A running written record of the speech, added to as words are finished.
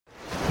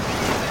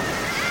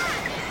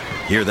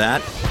Hear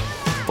that?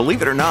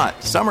 Believe it or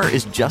not, summer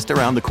is just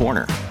around the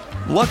corner.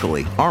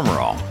 Luckily, Armor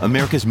All,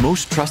 America's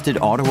most trusted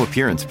auto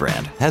appearance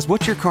brand, has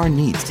what your car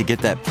needs to get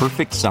that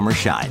perfect summer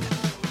shine.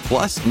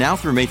 Plus, now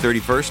through May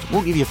 31st,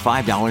 we'll give you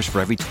 $5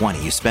 for every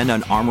 $20 you spend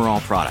on Armor All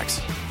products.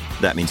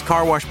 That means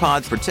car wash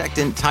pods,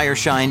 protectant, tire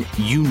shine,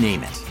 you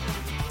name it.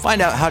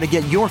 Find out how to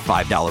get your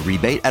 $5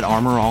 rebate at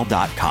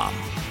armorall.com.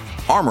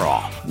 Armor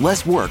All,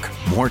 less work,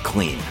 more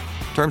clean.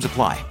 Terms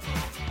apply.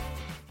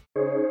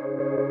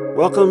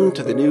 Welcome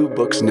to the New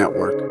Books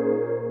Network.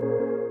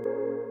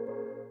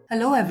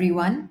 Hello,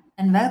 everyone,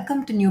 and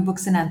welcome to New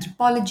Books in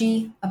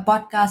Anthropology, a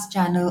podcast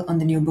channel on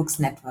the New Books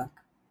Network.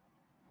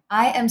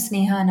 I am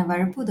Sneha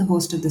Navarapu, the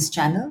host of this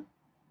channel.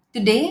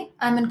 Today,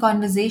 I'm in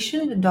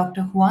conversation with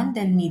Dr. Juan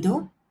del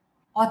Nido,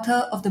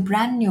 author of the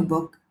brand new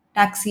book,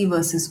 Taxi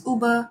versus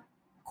Uber,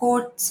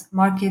 Courts,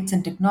 Markets,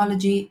 and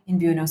Technology in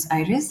Buenos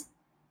Aires.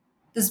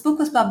 This book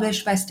was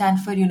published by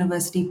Stanford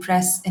University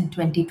Press in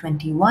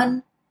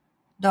 2021.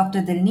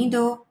 Dr. del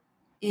Nido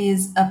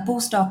is a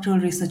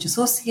postdoctoral research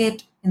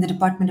associate in the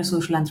Department of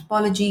Social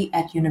Anthropology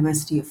at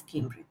University of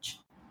Cambridge.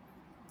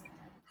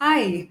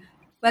 Hi,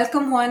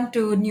 welcome Juan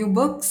to New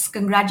Books.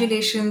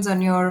 Congratulations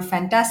on your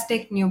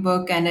fantastic new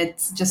book, and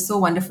it's just so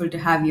wonderful to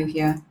have you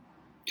here.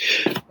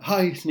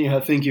 Hi,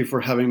 Sneha. Thank you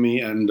for having me,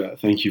 and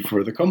thank you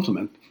for the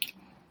compliment.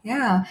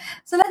 Yeah.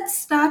 So let's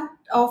start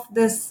off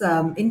this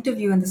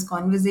interview and this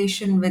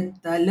conversation with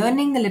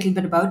learning a little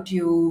bit about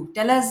you.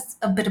 Tell us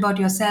a bit about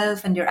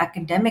yourself and your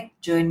academic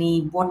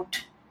journey.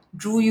 What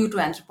drew you to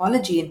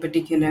anthropology in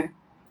particular?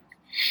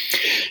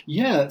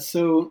 Yeah,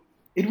 so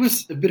it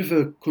was a bit of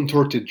a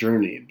contorted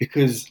journey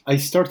because I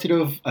started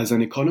off as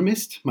an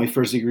economist. My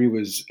first degree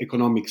was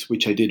economics,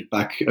 which I did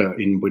back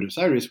in Buenos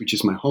Aires, which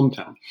is my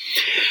hometown.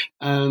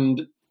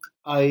 And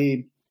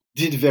I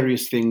did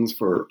various things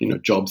for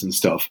jobs and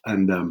stuff,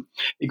 and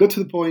it got to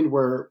the point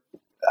where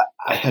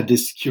I had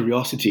this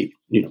curiosity,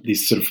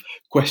 these sort of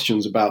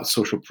questions about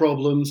social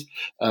problems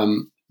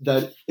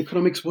that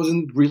economics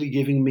wasn't really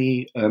giving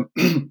me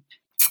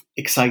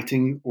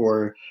exciting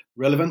or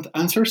relevant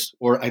answers,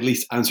 or at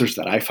least answers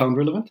that I found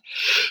relevant.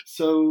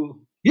 So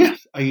yeah,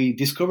 I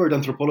discovered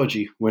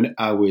anthropology when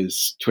I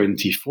was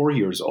 24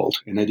 years old,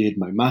 and I did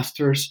my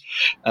master's,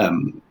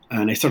 and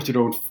I started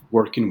off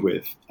working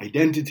with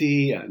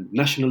identity and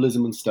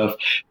nationalism and stuff.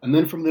 And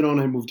then from then on,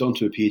 I moved on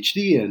to a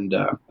PhD, and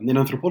then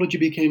anthropology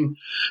became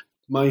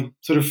my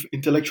sort of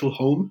intellectual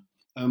home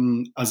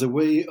as a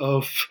way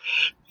of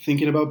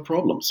thinking about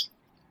problems.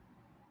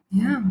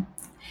 Yeah.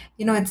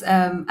 It's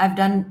I've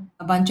done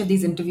a bunch of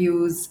these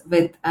interviews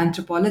with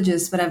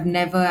anthropologists, but I've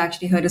never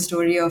actually heard a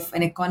story of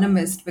an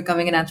economist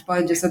becoming an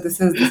anthropologist. So this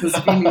is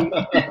really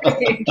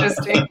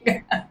interesting.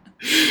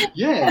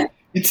 Yeah,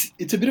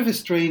 it's a bit of a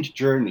strange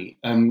journey.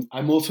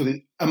 I'm also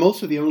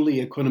the only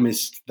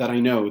economist that I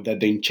know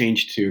that then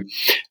changed to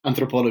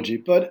anthropology,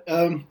 but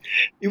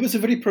it was a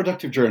very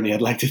productive journey,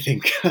 I'd like to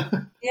think.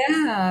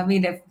 Yeah, I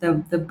mean, if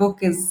the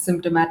book is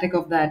symptomatic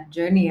of that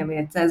journey. I mean,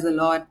 it says a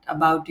lot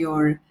about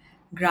your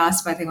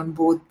grasp, I think, on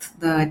both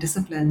the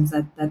disciplines.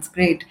 That's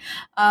great.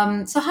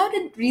 So how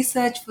did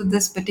research for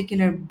this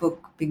particular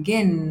book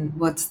begin?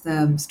 What's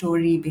the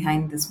story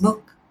behind this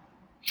book?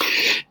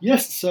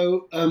 Yes,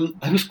 so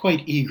I was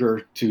quite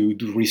eager to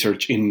do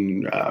research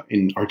in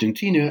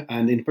Argentina,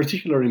 and in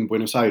particular in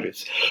Buenos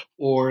Aires,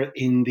 or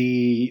in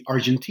the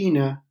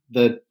Argentina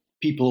that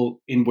people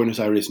in Buenos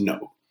Aires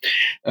know.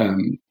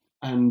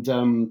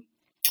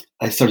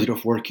 I started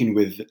off working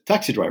with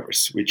taxi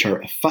drivers, which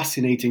are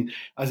fascinating,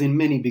 as in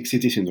many big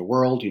cities in the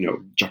world,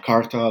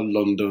 Jakarta,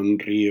 London,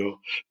 Rio,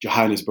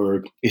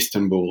 Johannesburg,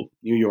 Istanbul,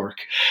 New York.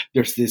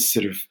 There's this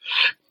sort of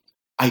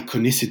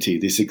iconicity,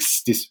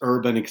 this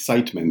urban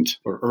excitement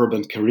or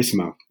urban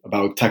charisma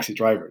about taxi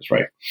drivers,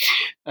 right?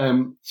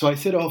 So I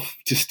set off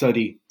to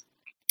study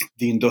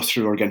the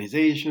industrial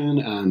organization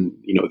and,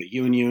 the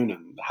union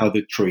and how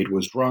the trade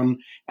was run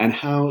and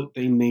how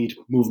they made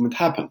movement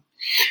happen.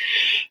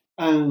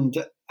 And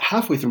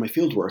halfway through my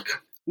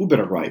fieldwork,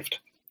 Uber arrived,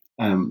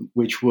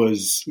 which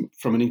was,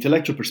 from an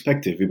intellectual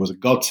perspective, it was a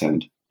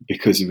godsend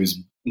because it was,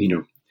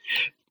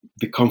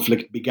 the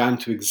conflict began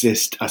to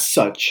exist as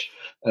such,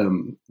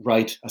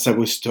 right as I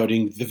was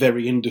studying the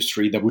very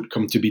industry that would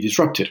come to be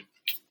disrupted.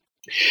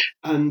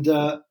 And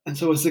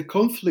so as the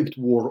conflict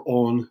wore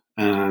on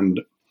and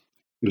it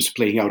was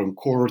playing out on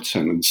courts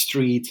and on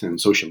streets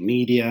and social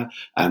media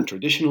and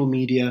traditional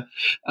media,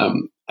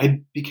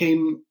 I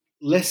became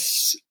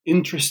less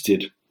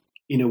interested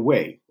in a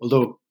way,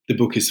 although the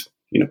book is,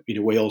 in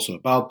a way also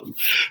about them,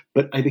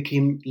 but I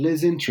became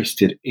less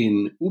interested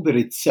in Uber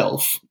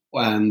itself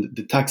and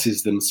the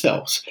taxis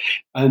themselves,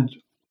 and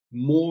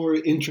more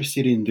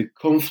interested in the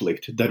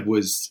conflict that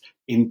was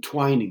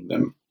entwining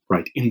them,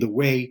 right? In the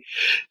way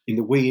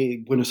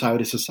Buenos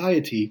Aires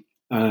society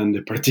and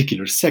a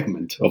particular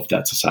segment of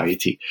that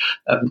society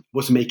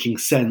was making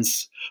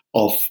sense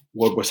of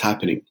what was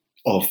happening,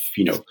 of,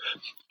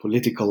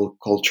 political,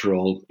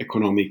 cultural,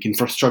 economic,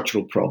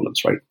 infrastructural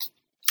problems, right?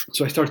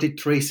 So I started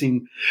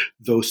tracing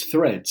those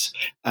threads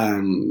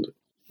and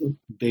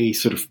they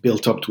sort of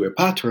built up to a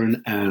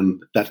pattern,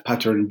 and that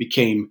pattern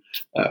became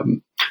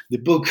the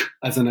book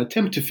as an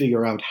attempt to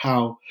figure out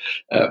how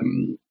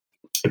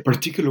a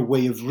particular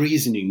way of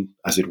reasoning,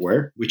 as it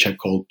were, which I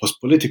call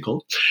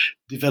post-political,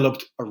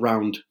 developed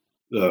around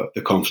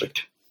the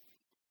conflict.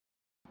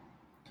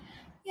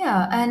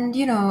 Yeah, and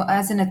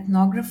as an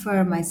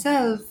ethnographer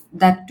myself,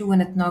 that too an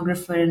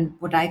ethnographer in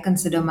what I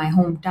consider my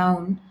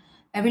hometown,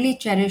 I really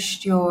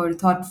cherished your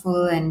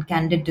thoughtful and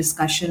candid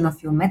discussion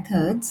of your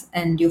methods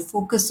and your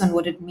focus on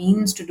what it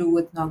means to do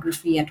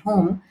ethnography at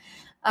home.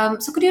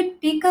 So, could you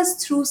take us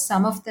through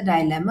some of the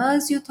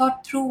dilemmas you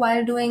thought through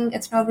while doing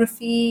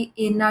ethnography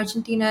in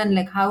Argentina, and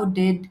like how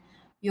did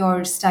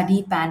your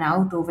study pan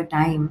out over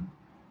time?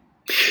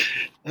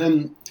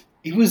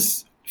 It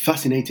was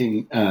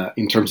fascinating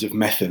in terms of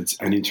methods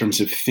and in terms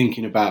of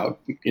thinking about,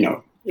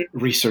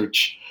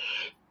 research,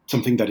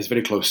 something that is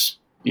very close,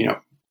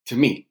 to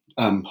me.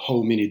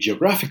 Home in a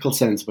geographical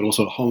sense, but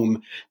also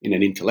home in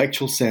an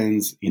intellectual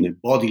sense, in a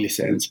bodily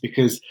sense,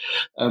 because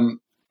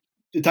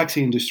the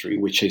taxi industry,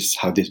 which is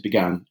how this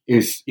began,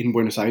 is in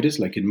Buenos Aires,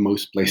 like in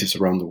most places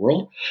around the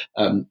world,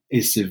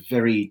 is a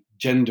very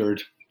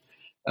gendered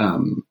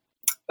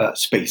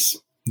space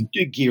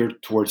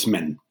geared towards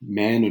men,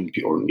 and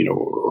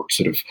or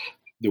sort of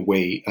the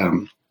way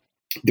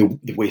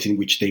the ways in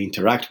which they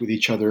interact with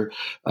each other,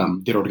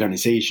 their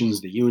organizations,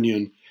 the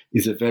union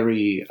is a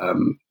very.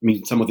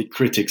 Some of the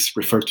critics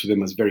refer to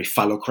them as very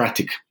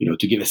phallocratic,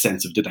 to give a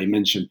sense of the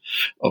dimension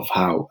of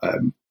how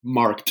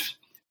marked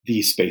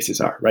these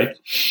spaces are, right?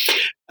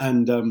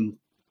 And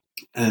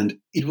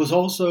it was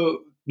also,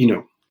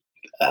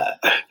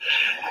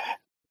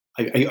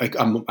 I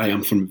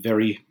am from a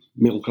very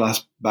middle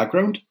class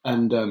background,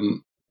 and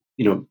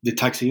the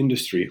taxi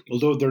industry,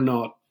 although they're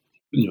not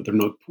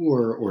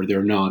poor, or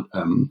they're not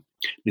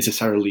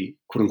necessarily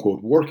quote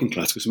unquote working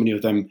class, because many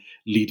of them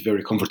lead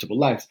very comfortable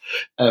lives.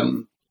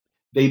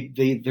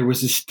 There was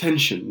this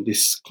tension,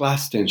 this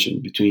class tension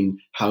between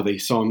how they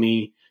saw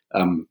me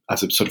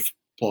as a sort of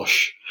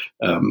posh,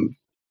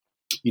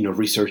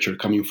 researcher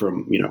coming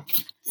from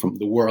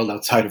the world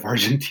outside of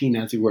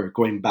Argentina, as it were,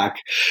 going back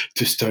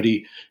to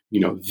study,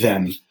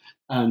 them,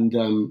 and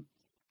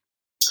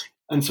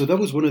so that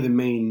was one of the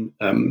main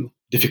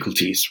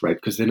difficulties, right?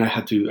 Because then I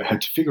had to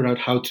figure out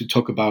how to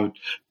talk about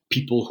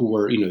people who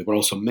were, they were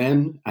also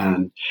men,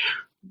 and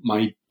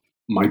my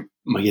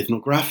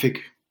ethnographic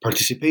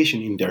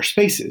participation in their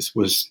spaces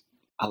was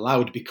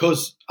allowed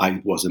because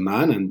I was a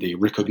man, and they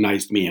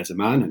recognized me as a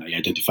man, and I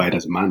identified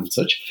as a man and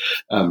such,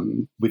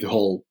 with the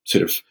whole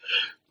sort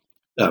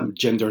of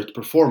gendered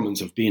performance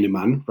of being a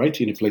man, right,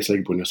 in a place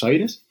like Buenos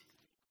Aires.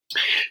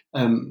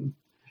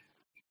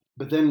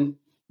 But then,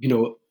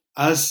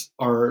 as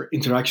our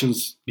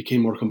interactions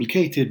became more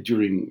complicated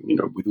during,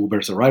 with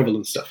Uber's arrival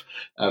and stuff,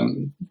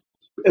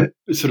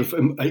 sort of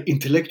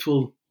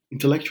intellectual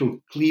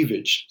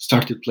cleavage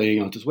started playing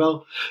out as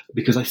well,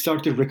 because I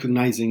started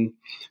recognizing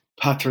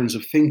patterns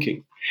of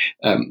thinking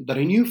that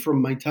I knew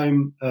from my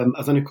time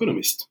as an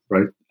economist,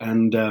 right?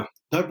 And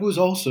that was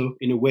also,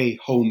 in a way,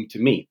 home to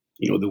me.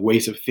 The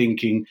ways of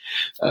thinking,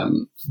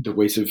 the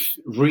ways of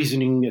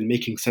reasoning and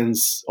making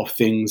sense of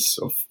things,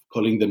 of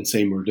calling them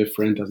same or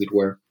different, as it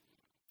were.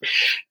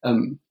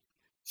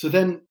 So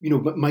then,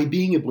 my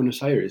being in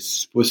Buenos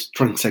Aires was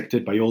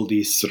transected by all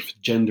these sort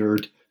of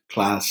gendered,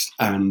 class,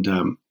 and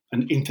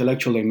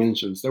intellectual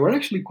dimensions that were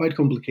actually quite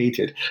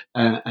complicated,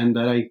 and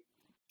that I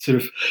sort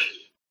of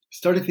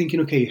started thinking,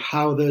 okay,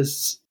 how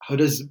does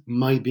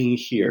my being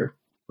here,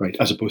 right,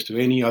 as opposed to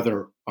any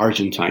other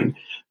Argentine,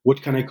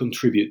 what can I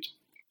contribute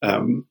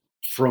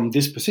from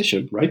this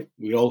position, right?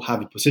 We all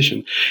have a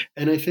position,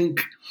 and I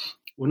think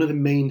one of the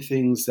main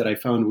things that I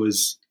found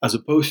was, as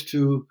opposed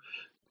to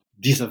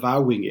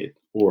disavowing it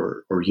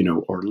or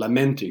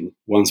lamenting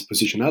one's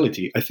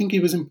positionality, I think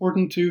it was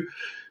important to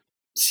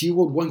see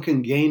what one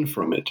can gain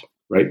from it,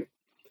 right?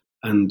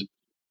 And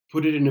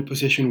put it in a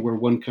position where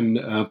one can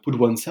put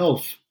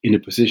oneself in a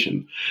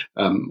position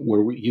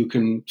where you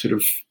can sort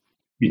of,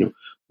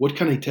 what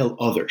can I tell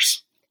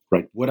others,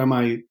 right? What am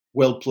I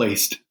well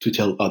placed to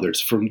tell others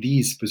from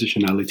these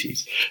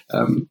positionalities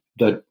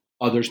that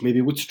others maybe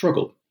would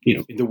struggle,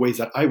 in the ways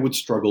that I would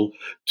struggle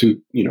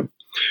to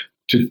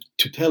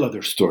tell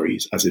other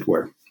stories, as it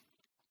were.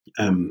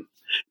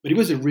 But it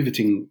was a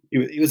riveting,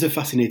 it was a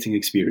fascinating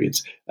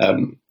experience,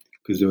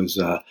 because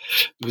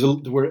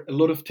there were a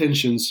lot of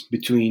tensions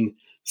between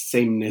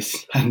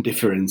sameness and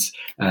difference,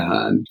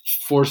 and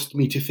forced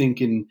me to think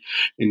in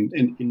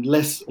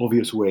less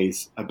obvious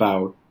ways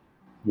about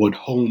what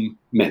home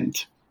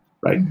meant,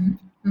 right?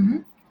 Mm-hmm. Mm-hmm.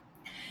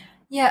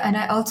 Yeah, and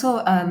I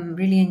also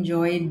really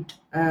enjoyed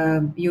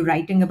you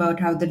writing about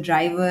how the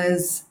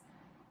drivers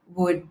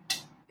would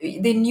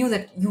they knew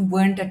that you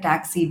weren't a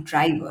taxi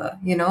driver,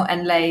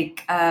 and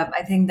like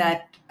I think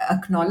that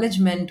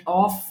acknowledgement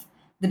of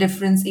the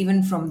difference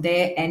even from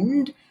their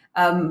end,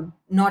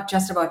 not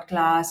just about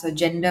class or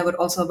gender, but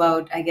also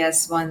about, I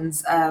guess,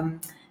 one's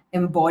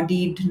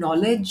embodied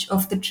knowledge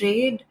of the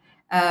trade.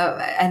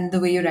 And the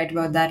way you write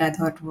about that, I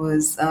thought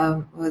was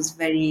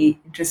very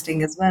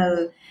interesting as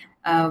well.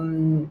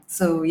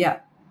 So yeah,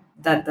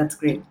 that's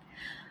great.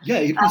 Yeah,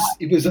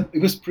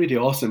 it was pretty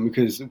awesome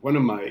because one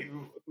of my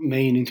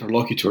main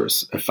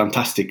interlocutors, a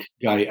fantastic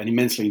guy, an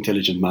immensely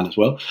intelligent man as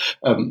well.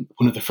 One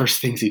of the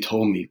first things he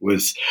told me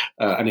was,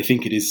 and I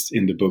think it is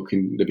in the book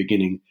in the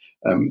beginning,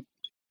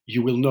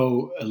 you will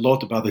know a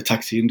lot about the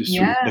taxi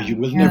industry, but you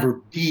will Yeah.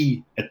 never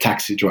be a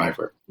taxi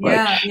driver,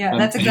 right? Yeah.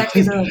 That's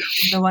exactly the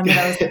one that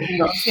I was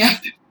thinking of. Yeah.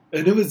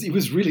 And it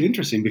was really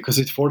interesting because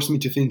it forced me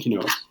to think,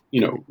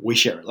 we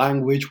share a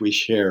language, we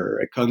share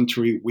a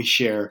country, we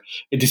share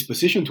a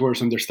disposition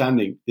towards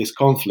understanding this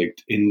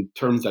conflict in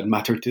terms that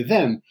matter to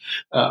them.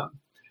 But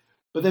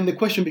then the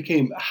question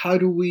became, how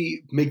do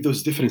we make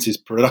those differences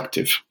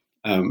productive?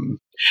 And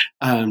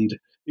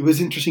it was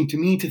interesting to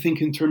me to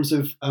think in terms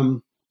of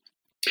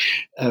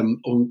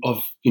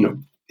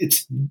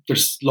it's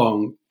there's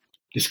long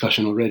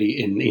discussion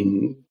already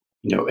in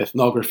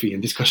ethnography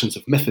and discussions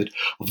of method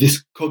of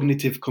this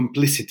cognitive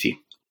complicity,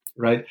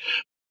 right?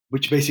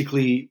 Which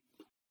basically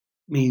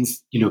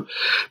means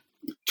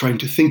trying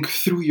to think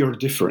through your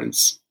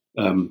difference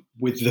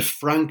with the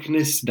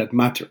frankness that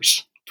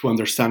matters to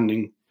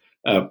understanding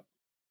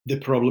the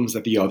problems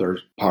that the other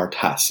part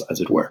has, as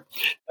it were,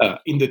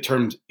 in the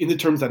terms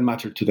that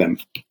matter to them,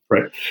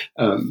 right?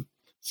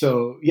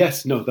 So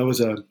yes, no, that was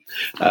a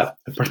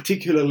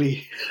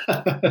particularly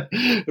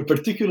a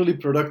particularly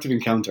productive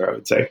encounter, I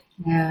would say.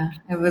 Yeah,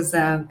 it was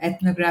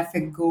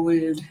ethnographic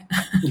gold.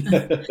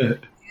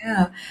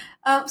 Yeah.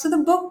 So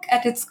the book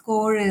at its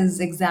core is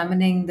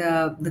examining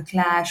the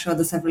clash or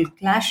the several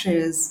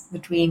clashes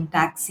between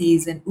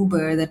taxis and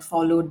Uber that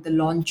followed the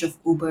launch of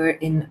Uber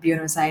in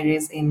Buenos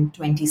Aires in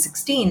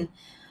 2016.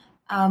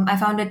 I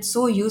found it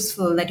so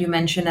useful that you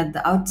mentioned at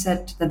the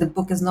outset that the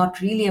book is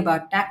not really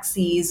about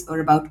taxis or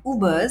about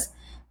Ubers,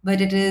 but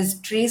it is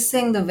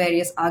tracing the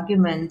various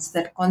arguments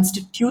that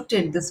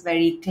constituted this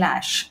very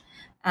clash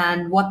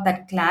and what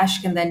that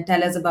clash can then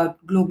tell us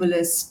about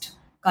globalist,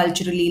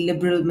 culturally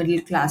liberal middle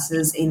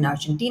classes in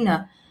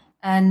Argentina.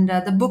 And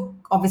the book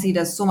obviously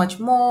does so much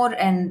more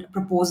and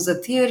proposes a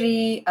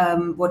theory,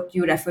 what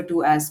you refer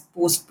to as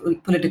post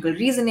political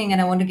reasoning.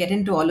 And I want to get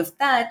into all of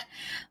that.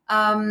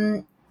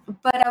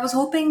 But I was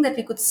hoping that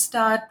we could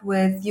start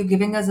with you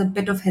giving us a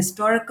bit of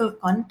historical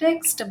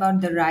context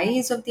about the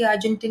rise of the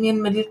Argentinian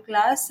middle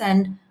class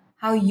and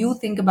how you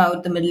think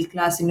about the middle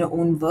class in your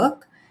own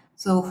work.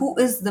 So, who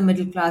is the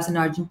middle class in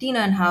Argentina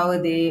and how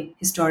are they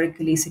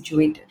historically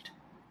situated?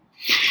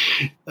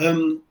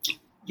 Um,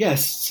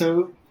 yes,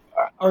 so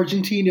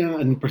Argentina,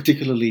 and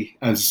particularly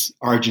as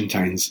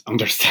Argentines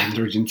understand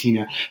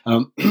Argentina,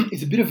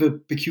 is a bit of a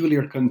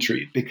peculiar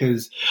country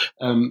because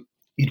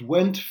it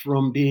went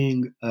from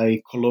being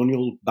a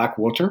colonial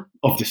backwater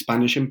of the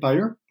Spanish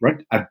Empire,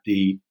 right, at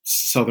the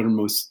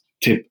southernmost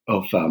tip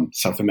of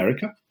South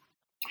America,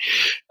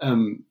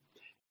 um,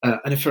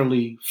 and a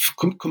fairly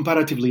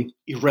comparatively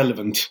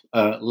irrelevant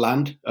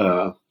land,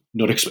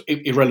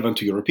 irrelevant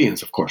to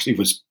Europeans, of course. It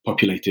was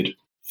populated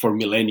for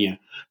millennia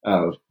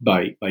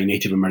by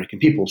Native American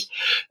peoples.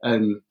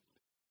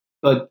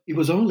 But it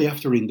was only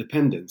after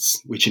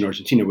independence, which in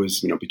Argentina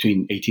was between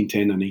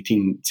 1810 and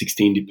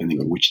 1816,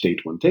 depending on which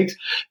date one takes,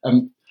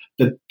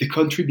 that the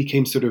country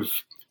became sort of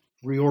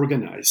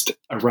reorganized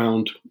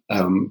around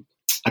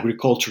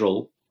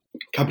agricultural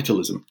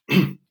capitalism,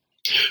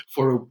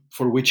 for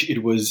which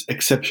it was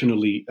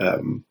exceptionally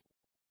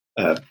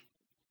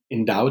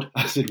endowed,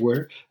 as it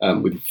were,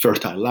 with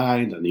fertile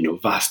land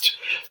and vast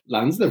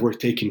lands that were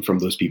taken from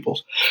those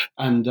peoples.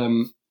 And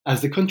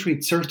as the country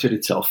inserted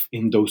itself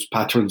in those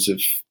patterns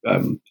of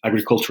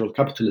agricultural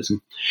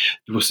capitalism,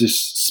 there was this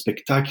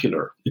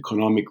spectacular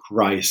economic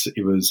rise.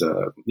 It was,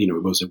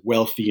 it was a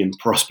wealthy and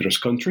prosperous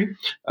country,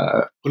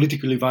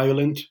 politically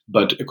violent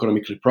but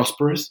economically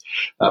prosperous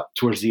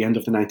towards the end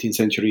of the 19th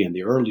century and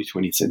the early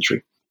 20th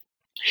century.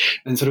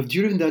 And sort of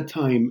during that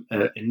time,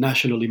 a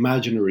national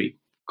imaginary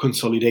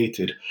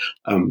consolidated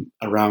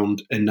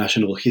around a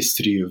national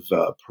history of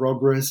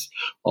progress,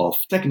 of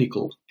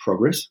technical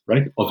progress,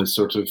 right? Of a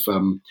sort of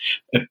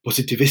a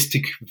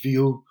positivistic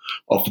view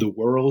of the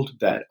world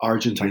that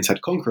Argentines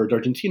had conquered.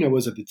 Argentina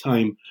was at the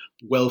time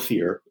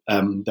wealthier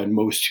than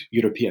most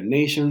European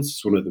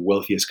nations, one of the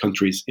wealthiest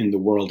countries in the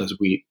world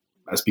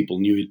as people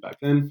knew it back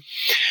then.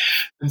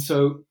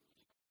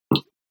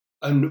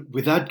 And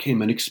with that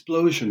came an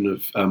explosion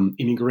of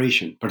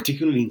immigration,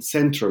 particularly in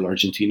central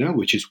Argentina,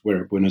 which is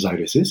where Buenos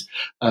Aires is,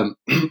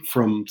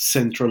 from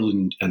central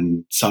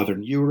and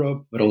southern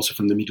Europe, but also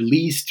from the Middle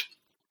East,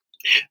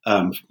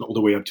 all the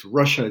way up to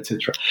Russia,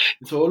 etc.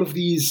 And so all of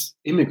these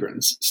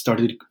immigrants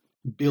started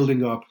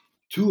building up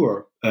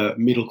to a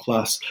middle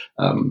class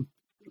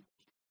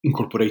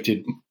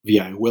incorporated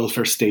via a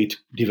welfare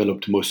state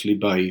developed mostly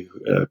by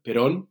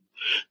Perón,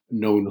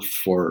 known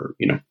for,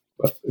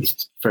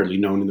 it's fairly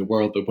known in the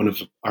world, but one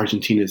of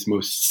Argentina's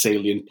most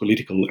salient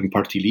political and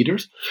party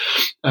leaders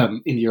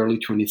in the early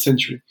 20th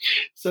century.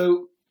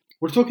 So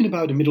we're talking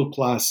about a middle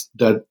class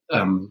that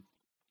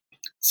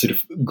sort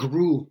of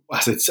grew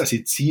as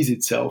it sees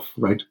itself,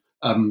 right,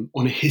 on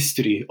a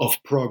history of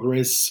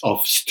progress,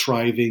 of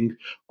striving,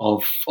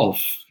 of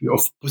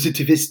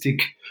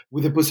positivistic,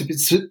 with a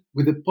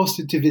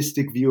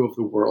positivistic view of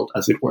the world,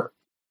 as it were.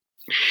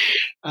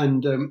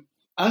 And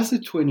as the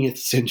 20th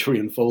century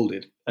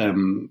unfolded,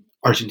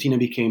 Argentina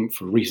became,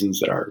 for reasons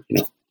that are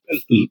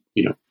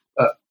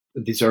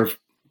deserve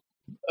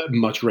a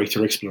much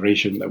greater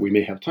exploration that we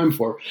may have time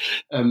for.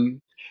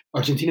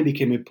 Argentina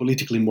became a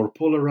politically more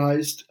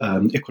polarized,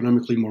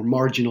 economically more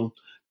marginal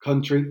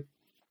country.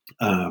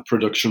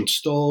 Production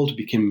stalled,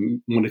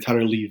 became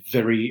monetarily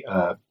very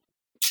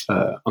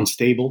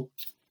unstable.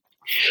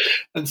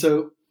 And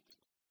so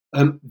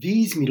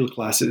these middle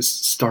classes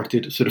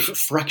started sort of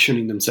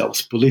fractioning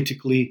themselves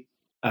politically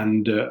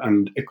and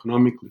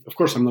economically. Of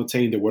course, I'm not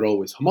saying they were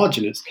always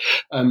homogenous,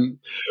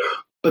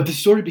 but the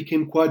story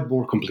became quite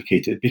more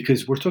complicated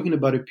because we're talking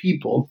about a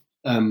people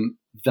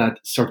that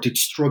started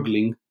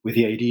struggling with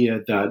the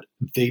idea that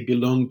they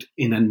belonged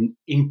in an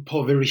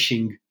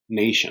impoverishing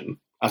nation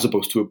as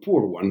opposed to a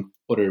poor one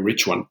or a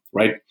rich one,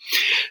 right?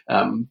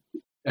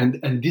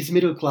 And this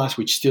middle class,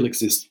 which still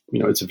exists,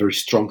 it's a very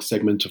strong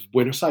segment of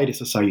Buenos Aires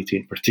society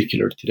in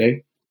particular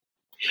today,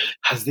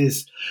 has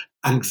this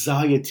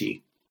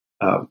anxiety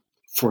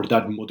for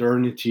that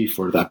modernity,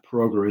 for that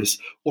progress,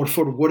 or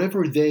for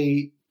whatever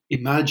they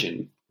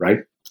imagine,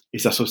 right,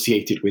 is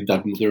associated with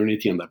that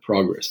modernity and that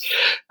progress.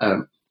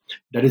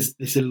 That is,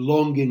 there's a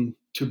longing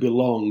to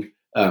belong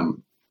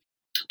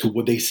to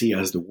what they see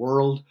as the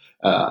world,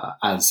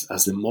 as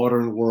the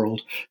modern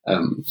world,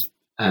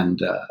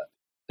 and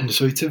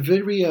so it's a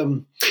very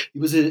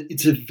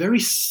it's a very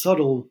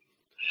subtle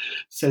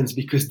sense,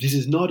 because this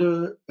is not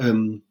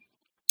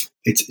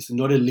it's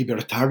not a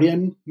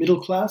libertarian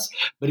middle class,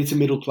 but it's a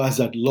middle class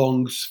that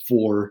longs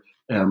for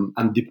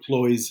and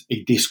deploys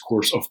a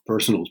discourse of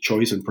personal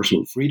choice and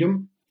personal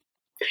freedom.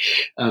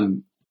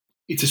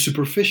 It's a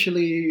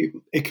superficially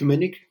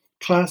ecumenic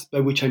class, by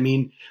which I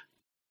mean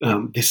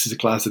this is a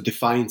class that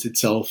defines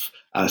itself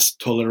as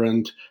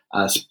tolerant,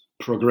 as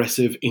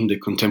progressive in the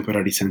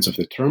contemporary sense of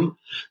the term,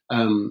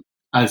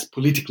 as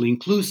politically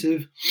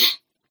inclusive,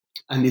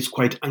 and is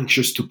quite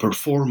anxious to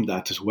perform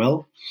that as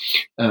well.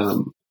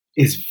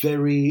 Is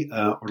very,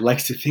 or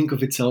likes to think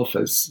of itself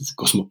as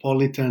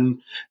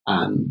cosmopolitan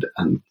and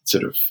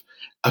sort of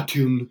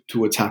attuned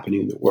to what's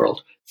happening in the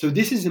world. So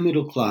this is the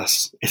middle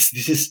class.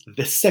 This is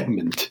the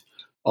segment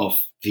of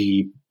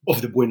the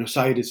Buenos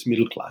Aires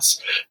middle class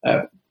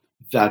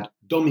that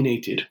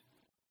dominated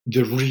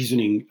the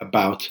reasoning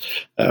about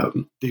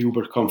the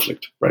Uber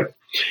conflict, right?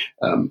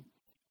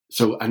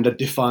 And that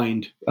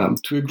defined,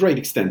 to a great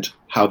extent,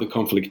 how the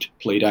conflict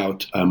played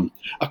out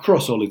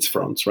across all its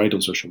fronts, right?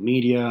 On social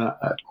media,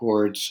 at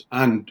courts,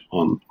 and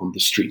on the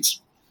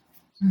streets.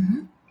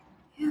 Mm-hmm.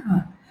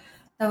 Yeah,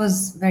 that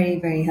was very,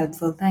 very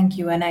helpful. Thank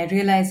you. And I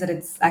realize that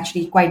it's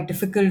actually quite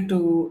difficult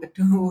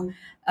to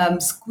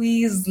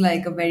squeeze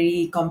like a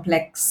very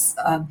complex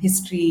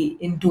history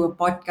into a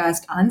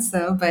podcast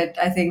answer. But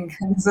I think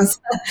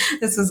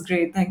this was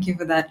great. Thank you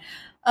for that.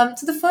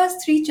 So the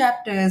first three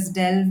chapters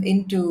delve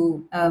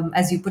into,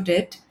 as you put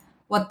it,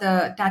 what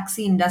the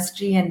taxi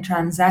industry and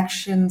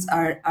transactions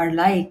are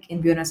like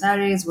in Buenos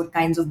Aires, what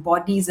kinds of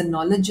bodies and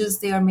knowledges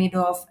they are made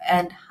of,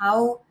 and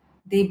how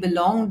they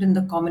belonged in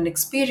the common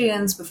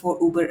experience before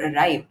Uber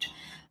arrived.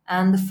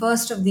 And the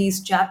first of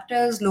these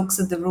chapters looks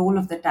at the role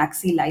of the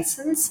taxi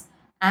license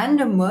and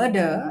a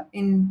murder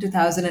in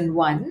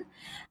 2001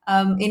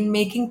 in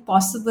making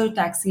possible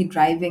taxi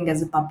driving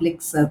as a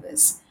public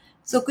service.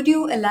 So, could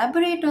you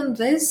elaborate on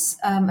this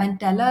and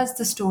tell us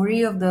the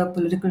story of the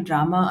political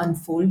drama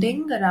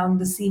unfolding around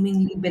the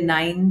seemingly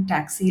benign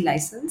taxi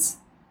license?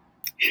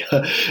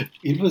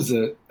 It was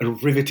a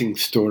riveting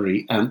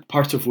story, and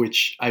part of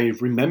which I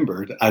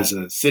remembered as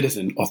a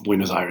citizen of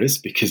Buenos Aires,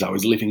 because I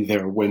was living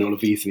there when all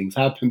of these things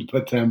happened.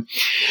 But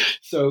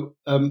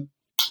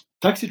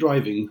taxi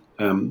driving,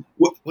 one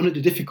of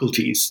the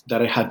difficulties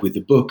that I had with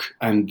the book,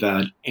 and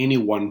that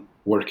anyone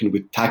working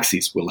with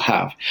taxis will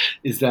have,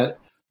 is that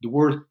the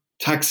word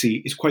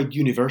taxi is quite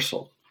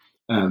universal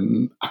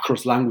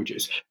across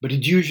languages, but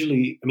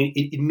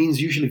it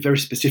means usually very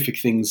specific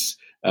things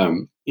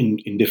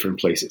in different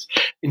places.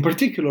 In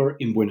particular,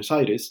 in Buenos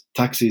Aires,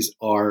 taxis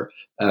are,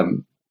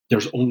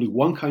 there's only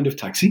one kind of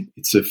taxi.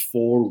 It's a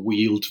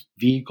four-wheeled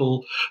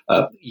vehicle,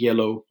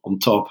 yellow on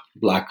top,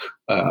 black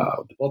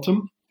at the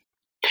bottom.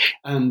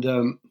 And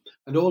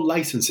all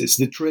licenses,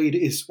 the trade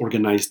is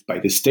organized by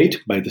the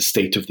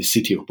state of the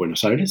city of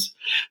Buenos Aires,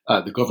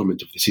 the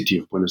government of the city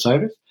of Buenos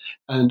Aires,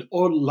 and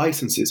all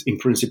licenses in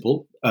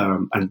principle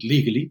and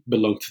legally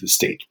belong to the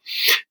state.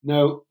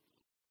 Now,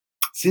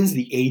 since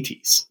the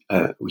 80s,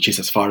 which is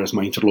as far as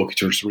my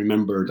interlocutors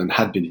remembered and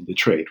had been in the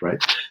trade,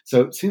 right?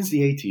 So since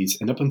the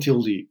 80s and up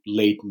until the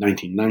late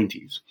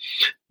 1990s,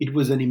 it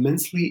was an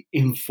immensely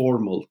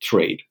informal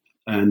trade.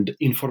 And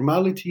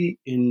informality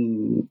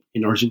in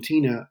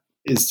Argentina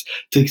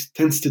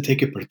tends to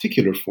take a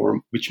particular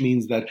form, which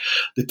means that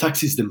the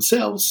taxis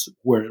themselves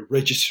were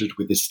registered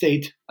with the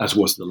state, as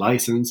was the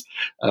license,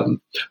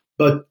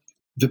 but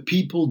the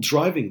people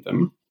driving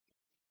them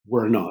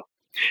were not.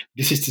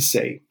 This is to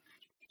say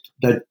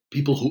that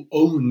people who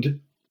owned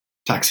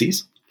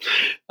taxis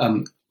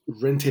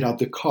rented out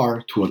the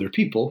car to other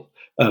people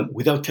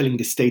without telling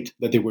the state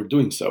that they were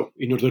doing so,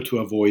 in order to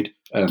avoid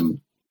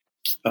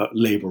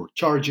labor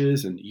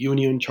charges and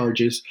union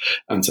charges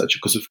and such.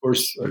 Because, of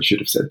course, I should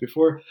have said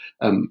before,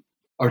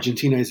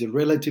 Argentina is a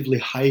relatively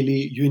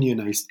highly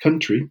unionized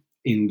country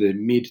in the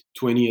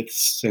mid-20th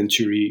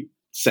century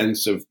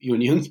sense of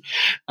unions,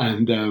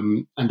 and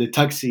the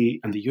taxi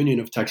and the union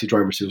of taxi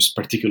drivers was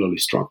particularly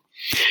strong.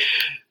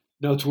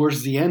 Now,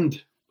 towards the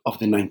end of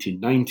the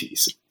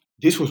 1990s,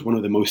 this was one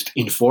of the most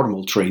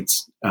informal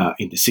trades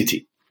in the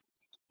city.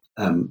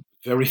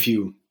 Very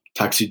few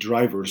taxi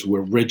drivers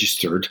were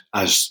registered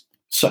as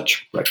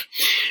such, right?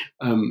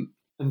 And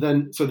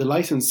then, so the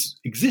license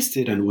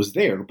existed and was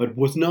there, but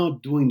was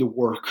not doing the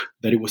work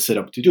that it was set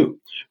up to do,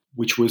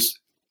 which was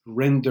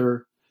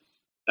render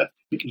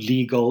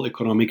legal,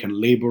 economic, and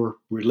labor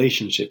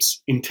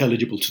relationships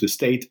intelligible to the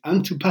state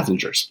and to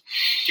passengers.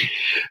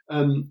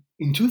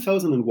 In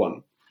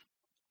 2001,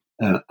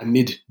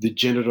 amid the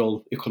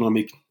general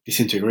economic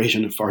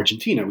disintegration of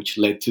Argentina, which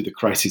led to the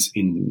crisis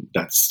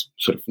that's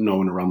sort of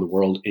known around the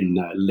world in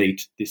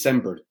late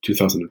December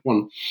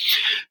 2001.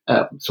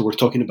 So we're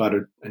talking about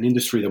an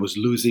industry that was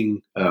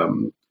losing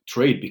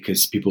trade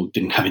because people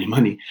didn't have any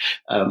money.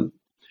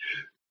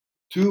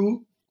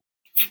 Two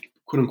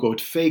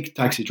quote-unquote fake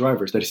taxi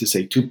drivers, that is to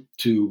say,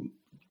 two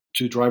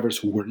drivers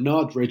who were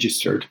not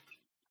registered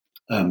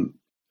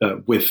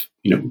with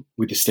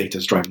the state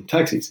as driving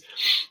taxis,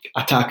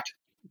 attacked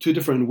two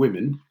different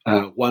women.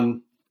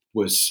 One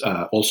was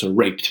also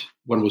raped.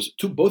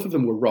 Both of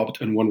them were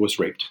robbed, and one was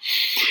raped.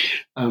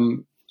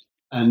 And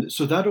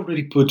so that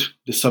already put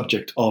the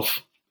subject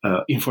of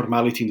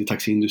informality in the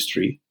taxi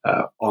industry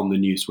on the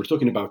news. We're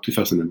talking about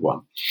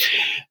 2001.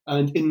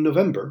 And in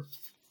November,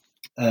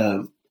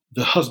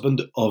 the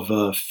husband of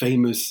a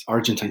famous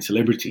Argentine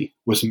celebrity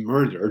was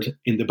murdered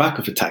in the back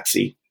of a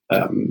taxi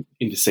in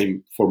the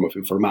same form of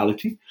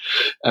informality.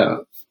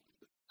 To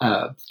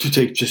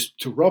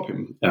rob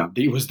him.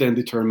 It was then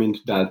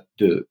determined that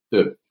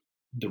the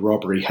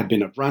robbery had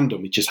been at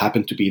random. It just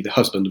happened to be the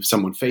husband of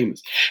someone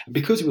famous. And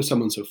because he was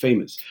someone so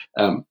famous,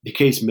 the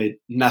case made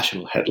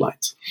national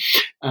headlines.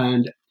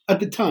 And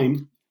at the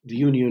time, the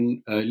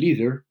union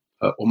leader,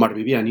 Omar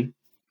Viviani,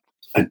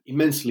 an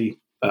immensely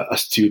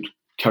astute,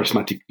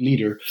 charismatic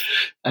leader,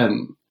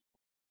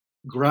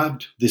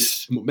 grabbed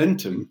this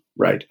momentum,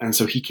 right? And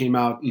so he came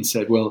out and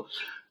said, well,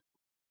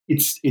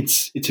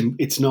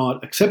 it's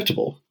not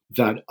acceptable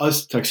that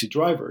us taxi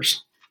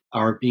drivers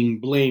are being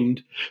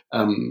blamed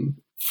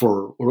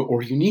for,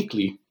 or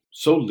uniquely,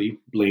 solely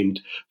blamed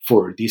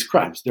for these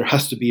crimes. There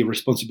has to be a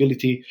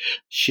responsibility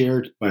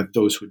shared by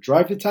those who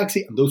drive the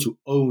taxi and those who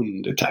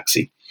own the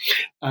taxi.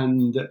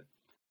 And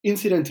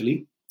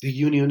incidentally, the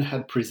union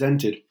had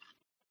presented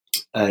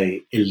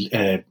a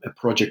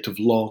project of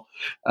law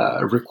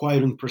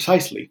requiring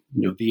precisely,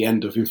 the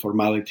end of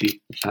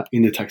informality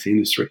in the taxi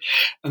industry.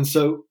 And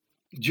so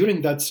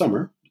during that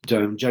summer,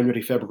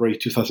 January, February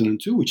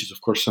 2002, which is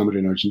of course summer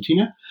in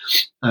Argentina,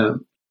 the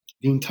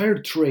entire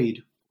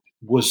trade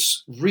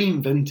was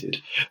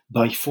reinvented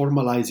by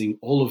formalizing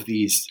all of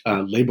these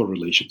labor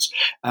relations.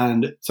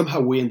 And somehow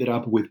we ended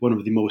up with one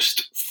of the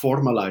most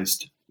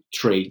formalized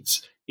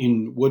trades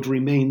in what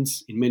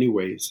remains, in many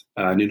ways,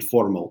 an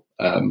informal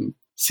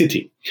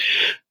city.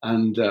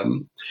 And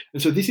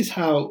so this is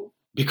how,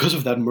 because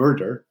of that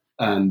murder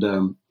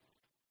and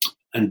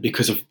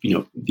because of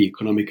the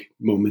economic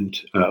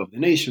moment of the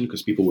nation,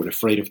 because people were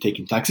afraid of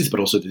taking taxis, but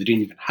also they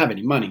didn't even have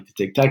any money to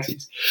take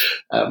taxis,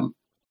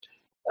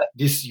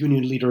 this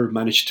union leader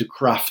managed to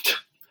craft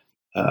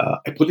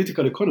a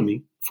political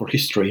economy for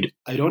his trade,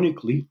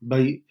 ironically,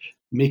 by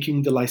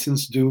making the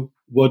license do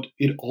what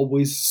it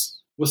always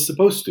was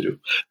supposed to do,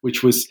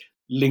 which was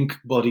link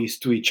bodies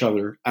to each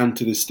other and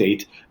to the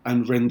state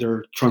and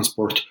render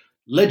transport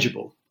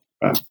legible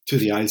to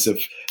the eyes of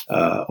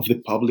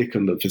the public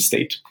and of the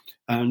state.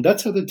 And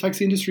that's how the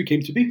taxi industry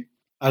came to be,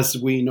 as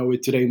we know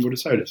it today in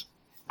Buenos Aires.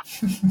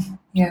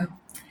 Yeah.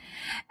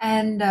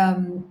 And,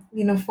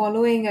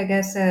 following, I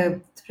guess, a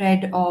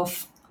thread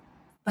of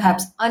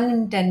perhaps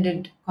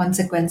unintended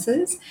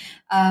consequences,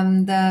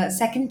 the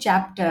second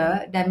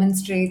chapter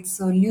demonstrates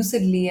so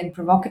lucidly and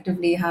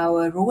provocatively how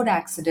a road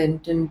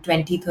accident in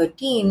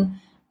 2013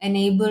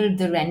 enabled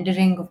the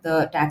rendering of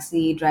the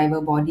taxi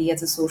driver body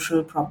as a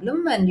social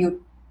problem. And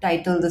you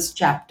title this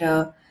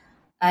chapter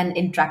An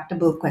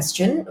Intractable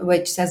Question,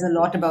 which says a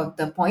lot about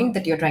the point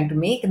that you're trying to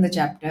make in the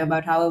chapter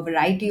about how a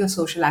variety of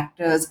social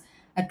actors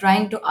are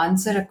trying to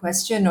answer a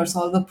question or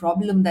solve a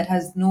problem that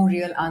has no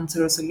real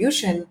answer or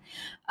solution.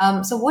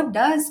 So what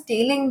does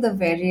tailing the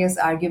various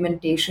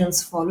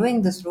argumentations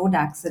following this road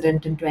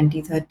accident in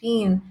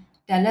 2013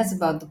 tell us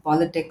about the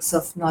politics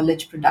of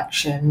knowledge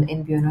production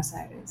in Buenos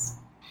Aires?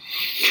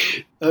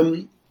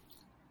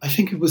 I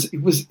think it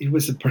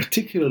was a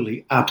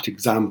particularly apt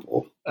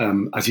example,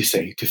 as you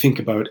say, to think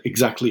about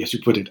exactly as you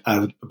put it,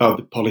 about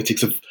the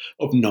politics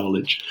of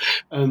knowledge.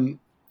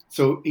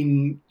 So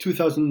in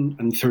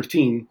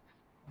 2013,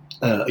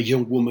 a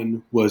young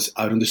woman was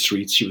out on the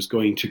streets. She was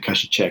going to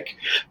cash a check,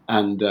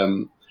 and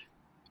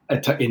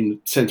in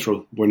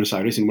central Buenos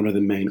Aires, in one of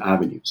the main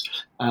avenues,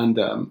 and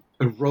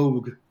a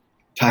rogue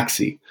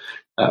taxi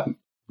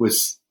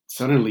was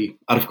suddenly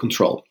out of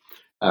control,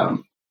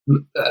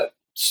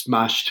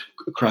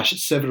 crashed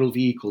several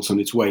vehicles on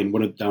its way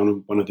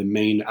down one of the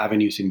main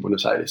avenues in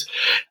Buenos Aires,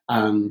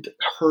 and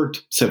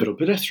hurt several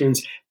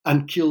pedestrians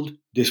and killed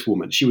this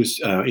woman. She was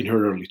in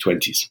her early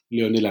 20s.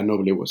 Leonela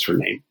Noble was her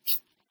name.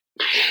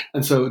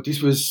 And so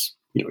this was,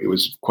 it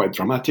was quite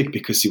dramatic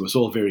because it was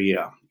all very, it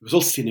was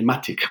all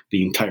cinematic,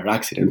 the entire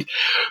accident.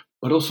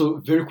 But also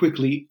very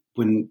quickly,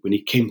 when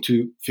it came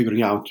to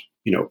figuring out,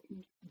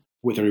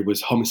 whether it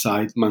was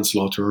homicide,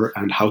 manslaughter,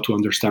 and how to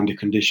understand the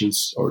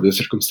conditions or the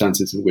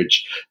circumstances in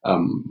which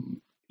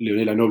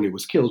Leonela Noble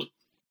was killed,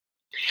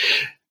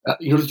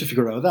 in order to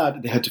figure out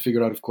that, they had to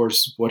figure out, of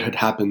course, what had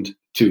happened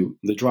to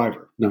the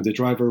driver. Now, the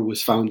driver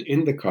was found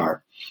in the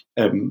car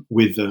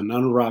with an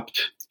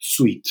unwrapped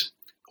sweet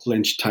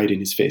clenched tight in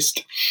his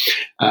fist.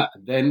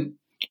 Then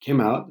it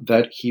came out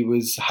that he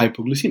was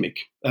hypoglycemic.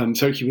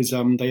 He was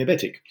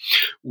diabetic,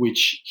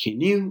 which he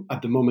knew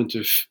at the moment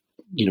of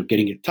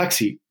getting a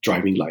taxi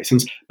driving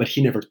license, but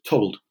he never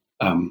told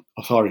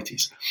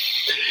authorities.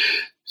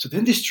 So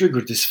then this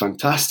triggered this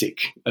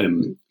fantastic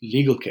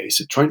legal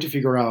case, trying to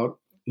figure out,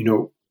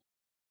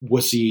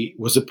 was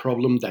a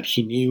problem that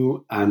he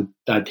knew and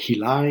that he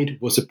lied?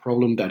 Was a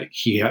problem that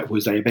he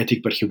was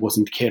diabetic but he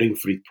wasn't caring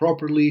for it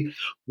properly?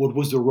 What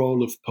was the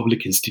role of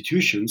public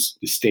institutions,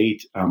 the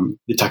state,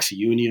 the taxi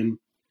union,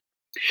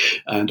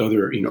 and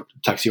other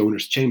taxi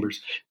owners'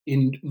 chambers,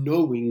 in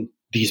knowing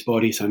these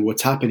bodies and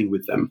what's happening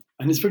with them?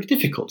 And it's very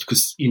difficult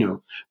because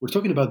we're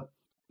talking about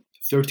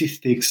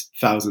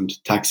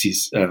 36,000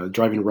 taxis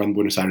driving around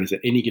Buenos Aires at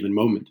any given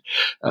moment.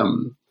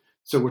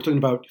 So we're talking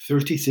about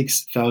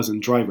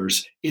 36,000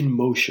 drivers in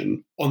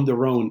motion on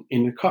their own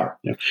in a car.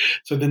 Yeah.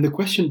 So then the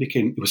question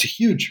became, it was a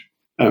huge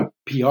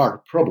PR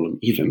problem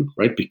even,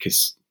 right?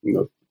 Because,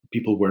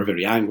 people were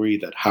very angry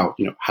that how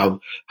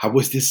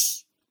was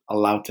this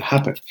allowed to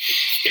happen?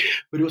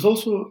 But it was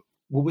also,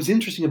 what was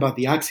interesting about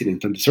the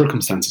accident and the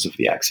circumstances of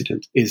the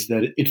accident is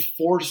that it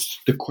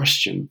forced the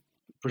question,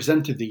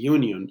 presented the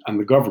union and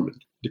the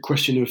government, the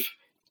question of,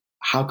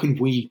 how can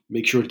we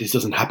make sure this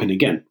doesn't happen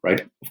again, right?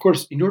 Of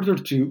course, in order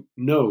to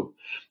know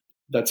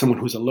that someone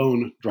who's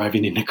alone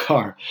driving in a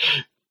car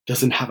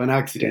doesn't have an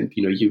accident,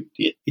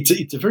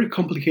 it's a very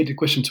complicated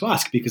question to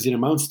ask, because it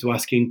amounts to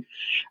asking,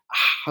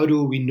 how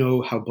do we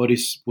know how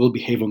bodies will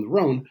behave on their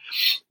own,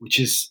 which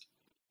is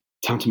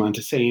tantamount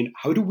to saying,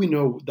 how do we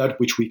know that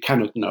which we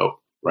cannot know,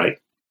 right?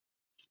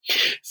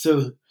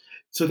 So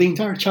the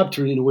entire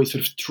chapter, in a way,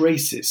 sort of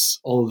traces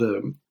all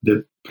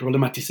the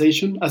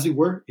problematization, as it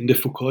were, in the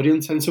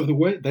Foucauldian sense of the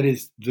word, that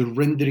is, the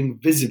rendering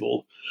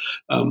visible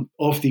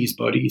of these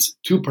bodies,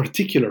 to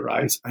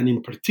particularize, and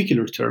in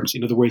particular terms,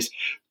 in other ways,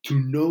 to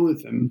know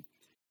them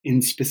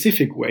in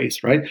specific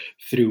ways, right?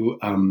 Through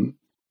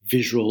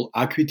visual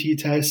acuity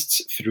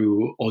tests,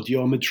 through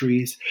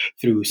audiometries,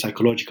 through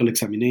psychological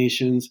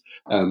examinations,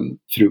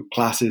 through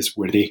classes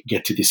where they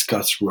get to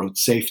discuss road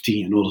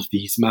safety and all of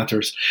these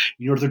matters,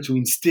 in order to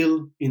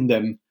instill in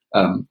them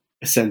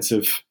a sense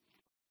of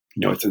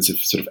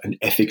sort of an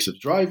ethics of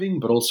driving,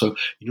 but also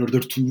in order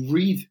to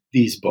read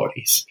these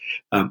bodies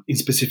in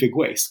specific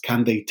ways.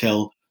 Can they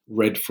tell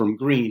red from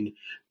green?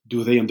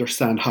 Do they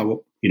understand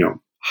how,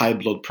 high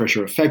blood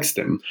pressure affects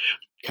them?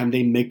 Can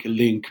they make a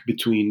link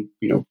between,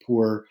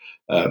 poor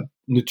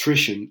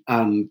nutrition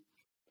and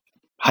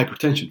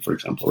hypertension, for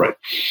example, right?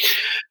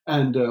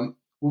 And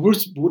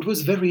what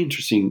was very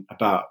interesting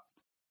about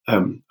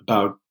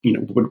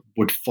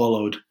what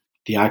followed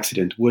the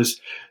accident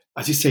was,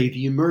 as you say,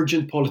 the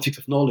emergent politics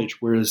of knowledge.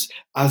 Whereas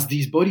as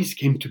these bodies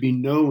came to be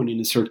known in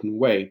a certain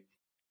way,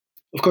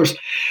 of course,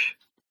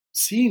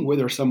 seeing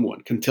whether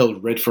someone can tell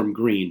red from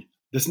green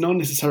does not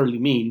necessarily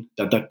mean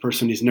that that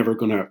person is never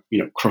going to,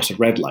 cross a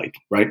red light,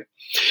 right?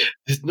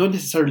 Does not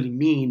necessarily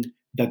mean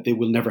that they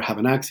will never have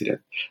an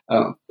accident,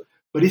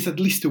 but it's at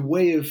least a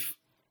way of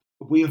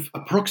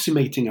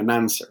approximating an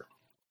answer,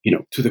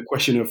 to the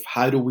question of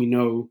how do we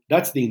know?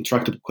 That's the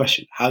intractable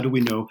question. How do we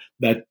know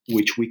that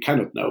which we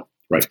cannot know,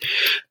 right?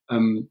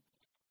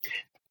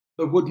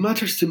 But what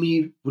matters to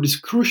me, what is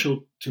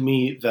crucial to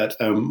me, that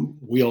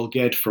we all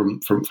get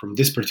from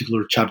this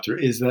particular chapter,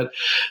 is that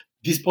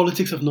this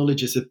politics of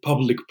knowledge is a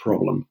public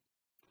problem,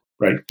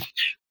 right?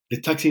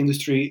 The taxi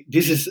industry,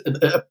 this is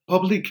a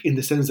public in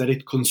the sense that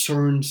it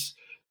concerns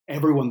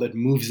everyone that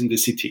moves in the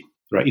city,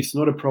 right? It's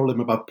not a problem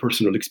about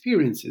personal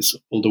experiences,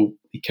 although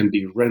it can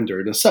be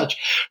rendered as such,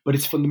 but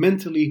it's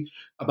fundamentally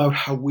about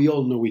how we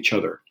all know each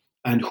other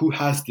and who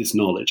has this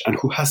knowledge and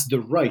who has the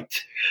right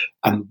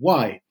and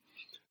why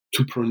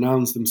to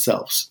pronounce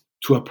themselves,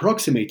 to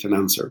approximate an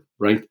answer,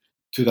 right,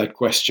 to that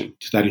question,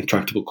 to that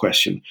intractable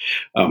question.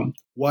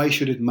 Why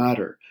should it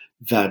matter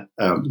that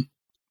an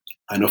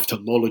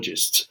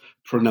ophthalmologist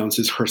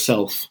pronounces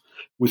herself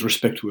with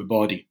respect to a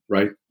body,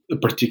 right? A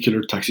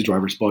particular taxi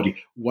driver's body.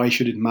 Why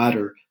should it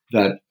matter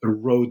that a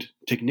road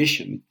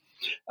technician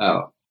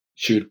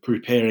should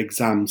prepare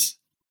exams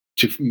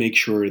to make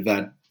sure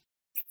that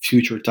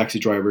future taxi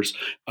drivers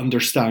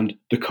understand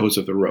the codes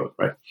of the road,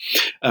 right?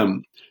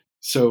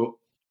 So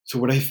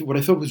what I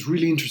thought was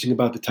really interesting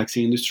about the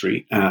taxi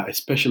industry,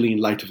 especially in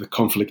light of the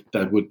conflict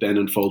that would then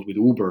unfold with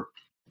Uber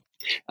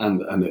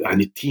and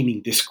the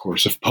teeming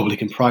discourse of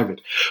public and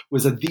private,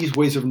 was that these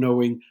ways of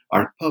knowing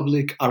are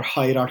public, are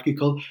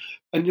hierarchical,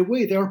 and in a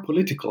way they are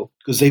political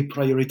because they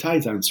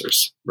prioritize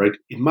answers, right?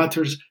 It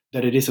matters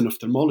that it is an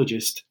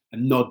ophthalmologist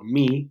and not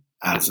me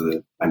as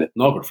an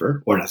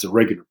ethnographer or as a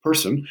regular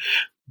person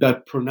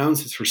that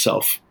pronounces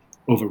herself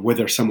over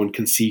whether someone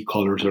can see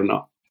colors or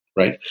not,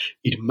 right?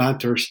 It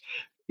matters.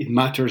 It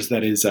matters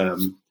that is it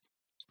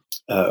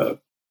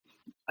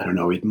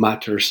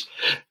matters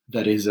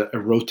that is a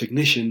road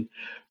technician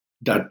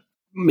that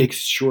makes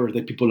sure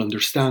that people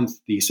understand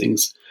these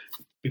things.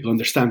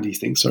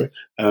 Sorry.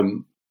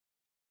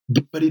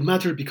 But it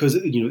matters because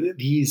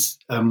these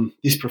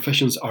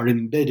professions are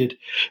embedded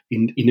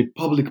in a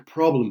public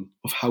problem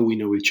of how we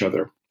know each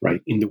other,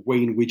 right? In the way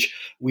in which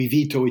we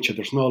veto each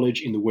other's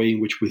knowledge, in the way in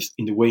which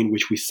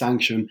we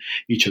sanction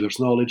each other's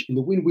knowledge, in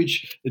the way in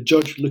which the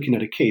judge looking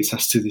at a case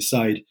has to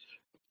decide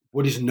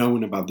what is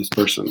known about this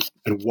person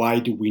and why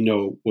do we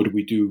know what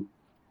we do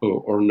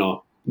or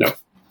not know.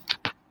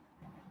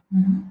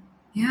 Mm-hmm.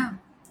 Yeah.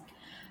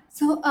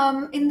 So,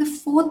 in the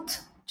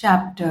fourth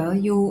chapter,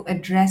 you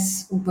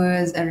address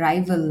Uber's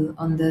arrival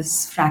on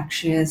this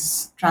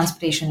fractious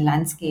transportation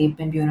landscape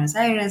in Buenos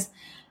Aires.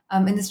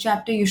 In this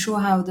chapter, you show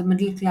how the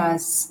middle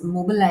class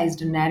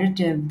mobilized a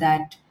narrative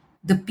that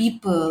the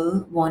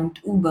people want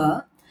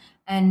Uber.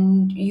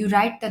 And you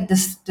write that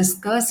this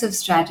discursive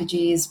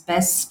strategy is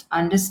best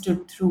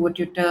understood through what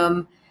you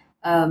term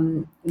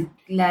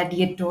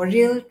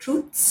gladiatorial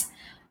truths.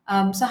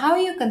 So, how are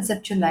you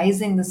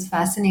conceptualizing this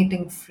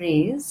fascinating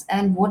phrase,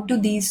 and what do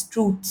these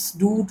truths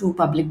do to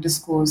public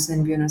discourse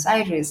in Buenos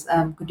Aires?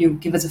 Could you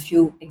give us a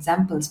few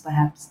examples,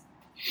 perhaps?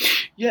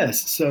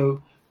 Yes.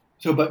 So,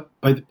 but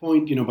by that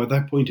point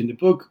in the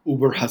book,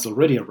 Uber has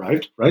already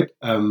arrived, right?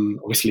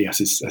 Obviously,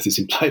 as is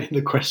implied in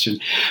the question.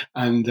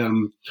 And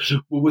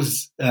what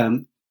was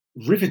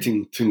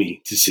riveting to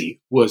me to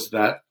see was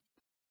that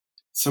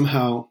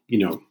somehow,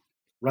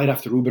 right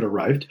after Uber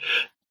arrived,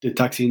 the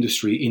taxi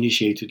industry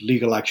initiated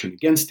legal action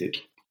against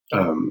it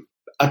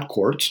at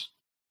court.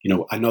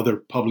 Another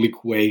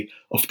public way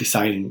of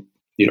deciding,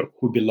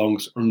 who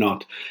belongs or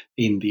not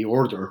in the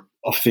order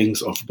of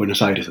things of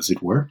Buenos Aires, as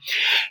it were.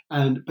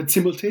 But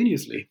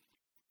simultaneously,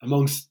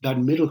 amongst that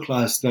middle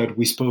class that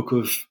we spoke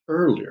of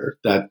earlier,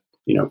 that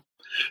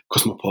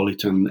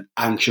cosmopolitan,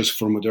 anxious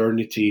for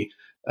modernity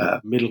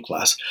middle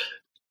class,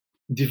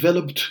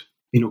 developed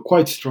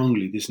quite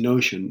strongly this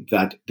notion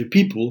that the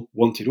people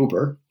wanted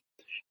Uber,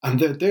 and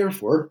that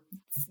therefore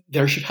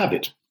they should have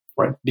it,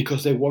 right?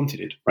 Because they wanted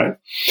it, right?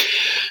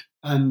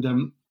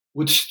 And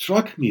what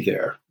struck me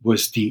there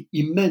was the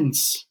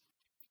immense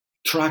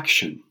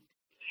traction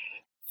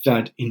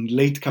that in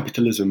late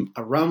capitalism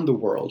around the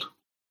world,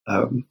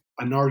 an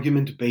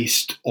argument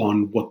based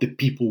on what the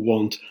people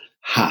want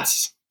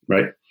has,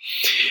 right?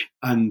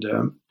 And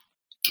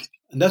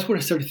that's where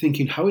I started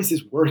thinking, how is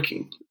this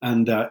working?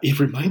 And it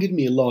reminded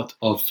me a lot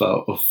of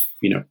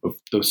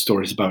those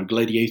stories about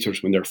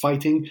gladiators when they're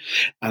fighting,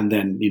 and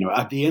then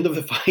at the end of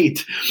the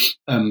fight,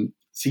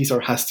 Caesar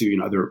has to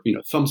either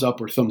thumbs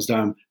up or thumbs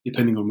down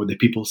depending on what the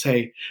people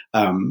say,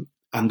 and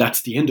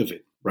that's the end of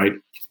it, right?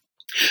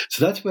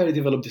 So that's where I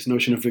developed this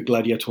notion of a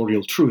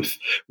gladiatorial truth,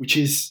 which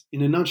is,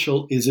 in a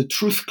nutshell, is a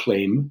truth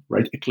claim,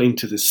 right? A claim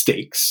to the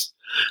stakes,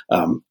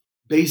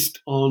 based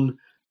on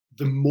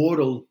the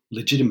moral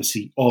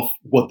legitimacy of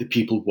what the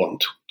people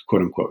want,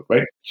 quote unquote,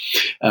 right?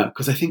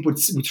 Because I think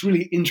what's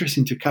really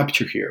interesting to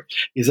capture here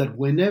is that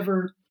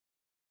whenever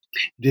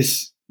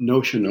this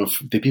notion of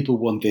the people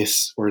want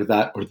this or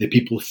that, or the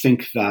people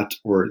think that,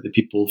 or the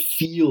people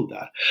feel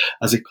that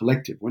as a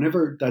collective,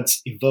 whenever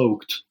that's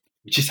evoked,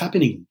 which is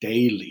happening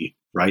daily,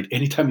 right?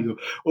 Anytime you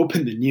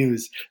open the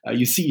news,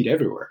 you see it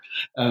everywhere.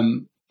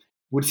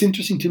 What's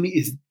interesting to me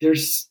is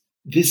there's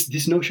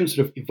this notion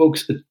sort of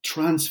evokes a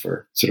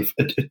transfer, sort of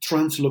a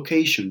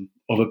translocation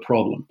of a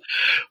problem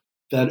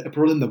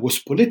that was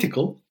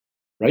political,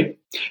 right?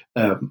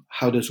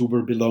 How does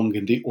Uber belong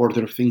in the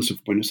order of things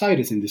of Buenos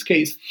Aires in this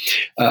case?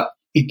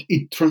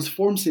 It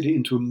transforms it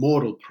into a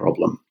moral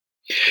problem,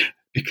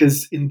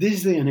 because in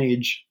this day and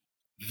age,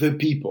 the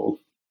people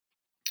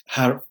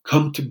have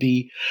come to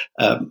be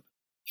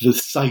the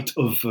site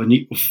of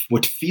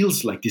what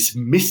feels like this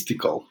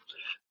mystical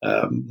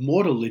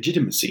moral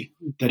legitimacy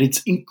that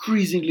it's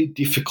increasingly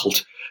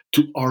difficult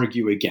to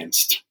argue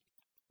against,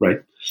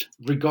 right?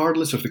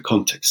 Regardless of the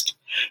context.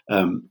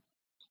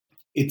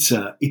 It's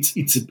a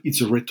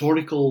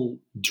rhetorical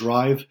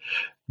drive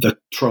that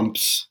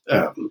trumps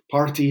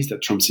parties,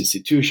 that trumps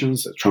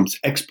institutions, that trumps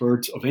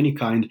experts of any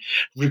kind,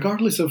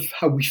 regardless of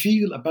how we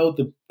feel about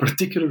the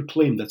particular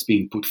claim that's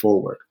being put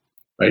forward,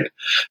 right?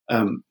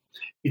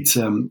 It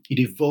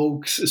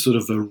evokes a sort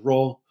of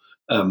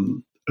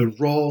a a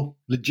raw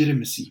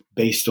legitimacy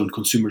based on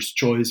consumers'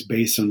 choice,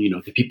 based on,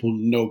 the people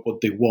know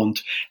what they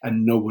want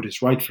and know what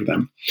is right for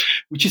them,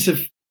 which is a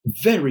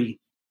very,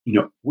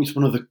 which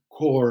one of the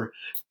core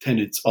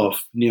tenets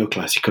of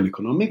neoclassical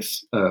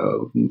economics,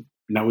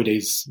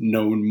 nowadays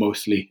known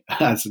mostly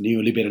as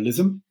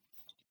neoliberalism,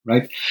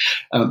 right?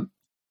 And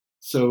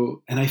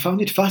I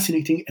found it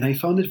fascinating, and I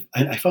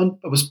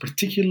was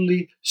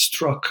particularly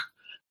struck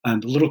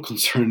and a little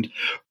concerned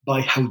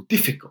by how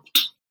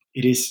difficult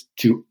it is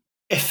to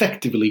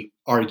effectively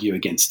argue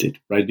against it,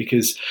 right?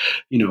 Because,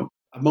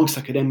 amongst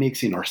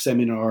academics in our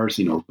seminars,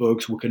 in our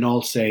books, we can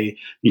all say,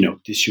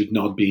 this should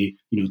not be,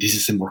 this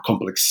is a more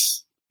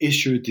complex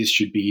issue, this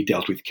should be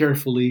dealt with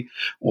carefully,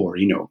 or,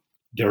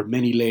 there are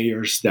many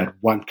layers that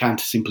one can't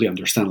simply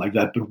understand like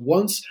that. But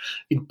once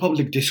in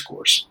public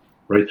discourse,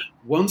 right,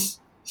 once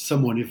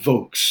someone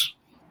evokes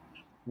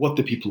what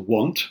the people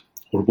want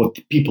or what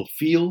the people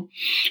feel,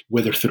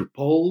 whether through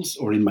polls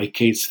or, in my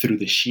case, through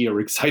the sheer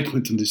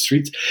excitement on the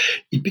streets,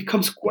 it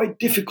becomes quite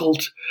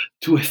difficult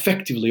to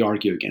effectively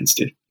argue against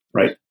it,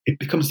 right? It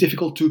becomes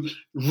difficult to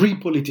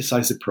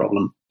repoliticize the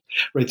problem,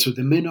 right? So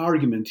the main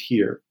argument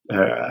here,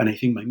 and I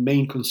think my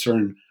main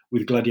concern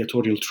with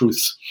gladiatorial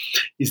truths,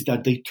 is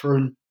that they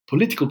turn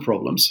political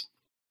problems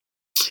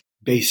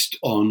based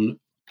on,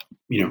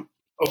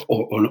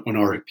 on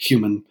our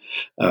human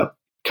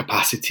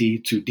capacity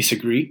to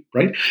disagree,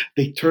 right?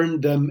 They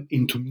turn them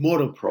into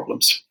moral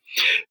problems,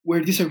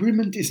 where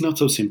disagreement is not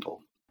so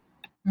simple,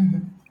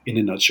 in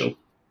a nutshell.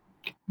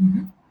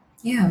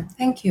 Yeah,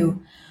 thank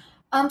you.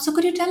 So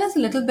could you tell us a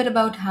little bit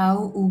about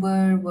how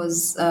Uber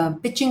was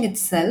pitching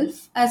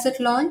itself as it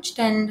launched,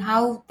 and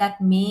how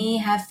that may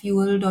have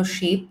fueled or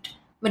shaped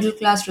middle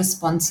class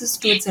responses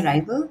to its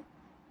arrival?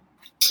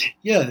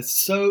 Yeah,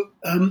 so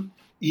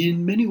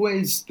in many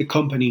ways, the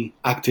company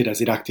acted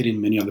as it acted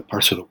in many other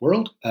parts of the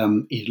world.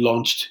 It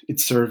launched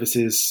its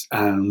services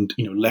and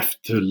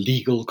left the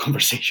legal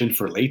conversation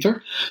for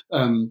later.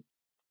 But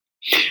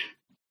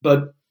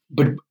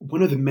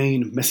one of the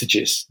main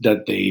messages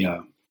that they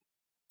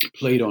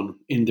played on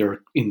in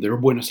their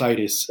Buenos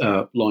Aires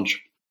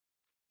launch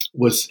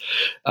was,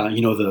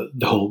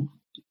 the whole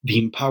the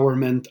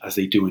empowerment, as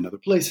they do in other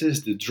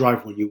places, the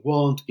drive when you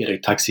want, get a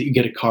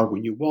car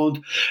when you want.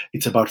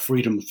 It's about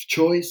freedom of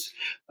choice.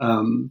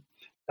 And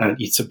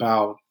it's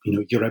about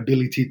your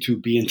ability to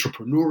be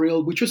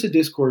entrepreneurial, which was a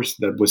discourse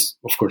that was,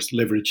 of course,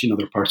 leveraged in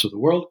other parts of the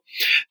world.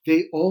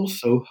 They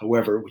also,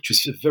 however, which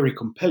was a very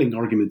compelling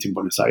argument in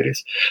Buenos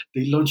Aires,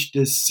 they launched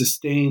this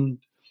sustained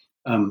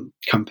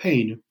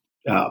campaign,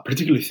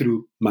 particularly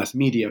through mass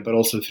media, but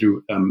also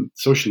through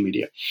social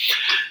media.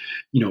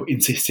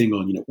 Insisting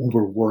on,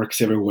 Uber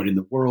works everywhere in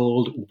the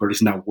world. Uber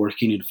is now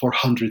working in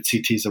 400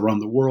 cities around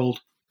the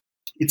world.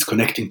 It's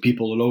connecting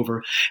people all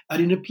over.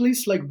 And in a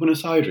place like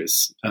Buenos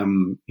Aires,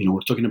 we're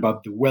talking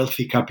about the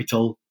wealthy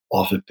capital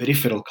of a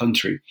peripheral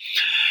country.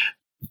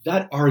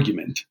 That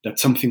argument that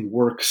something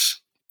works,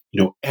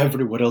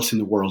 everywhere else in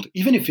the world,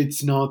 even if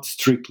it's not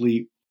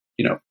strictly,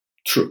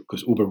 true,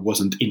 because Uber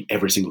wasn't in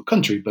every single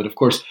country, but of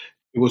course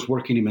it was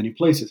working in many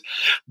places.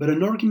 But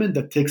an argument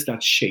that takes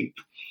that shape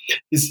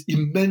is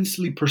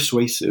immensely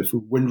persuasive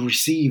when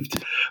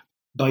received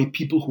by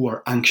people who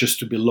are anxious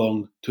to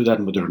belong to that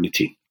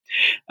modernity.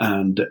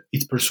 And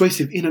it's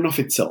persuasive in and of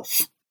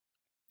itself,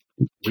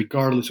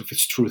 regardless of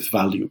its truth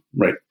value,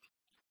 right?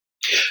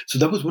 So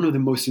that was one of the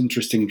most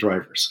interesting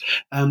drivers.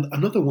 And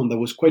another one that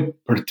was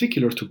quite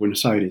particular to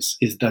Buenos Aires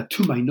is that,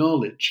 to my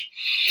knowledge,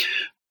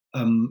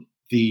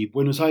 the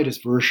Buenos Aires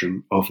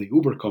version of the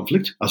Uber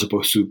conflict, as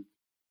opposed to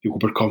the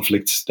Uber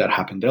conflicts that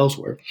happened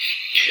elsewhere,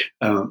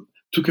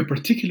 took a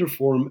particular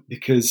form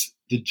because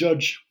the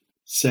judge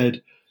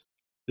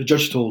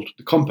told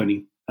the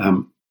company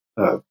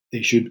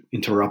they should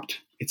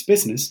interrupt its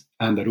business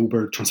and that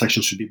Uber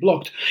transactions should be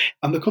blocked,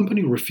 and the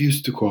company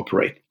refused to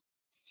cooperate.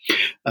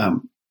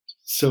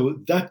 So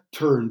that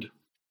turned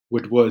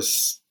what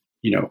was,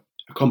 a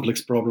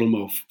complex problem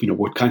of,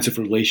 what kinds of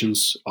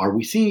relations are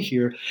we seeing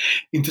here,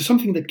 into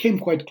something that came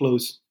quite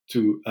close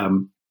to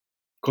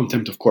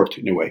contempt of court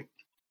in a way.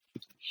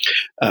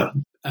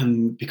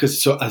 And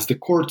because as the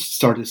court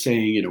started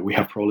saying, we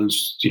have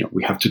problems,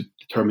 we have to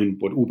determine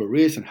what Uber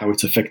is and how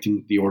it's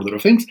affecting the order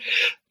of things,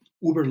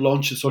 Uber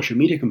launched a social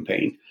media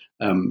campaign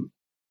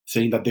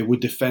saying that they would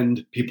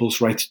defend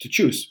people's right to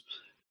choose,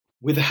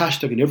 with a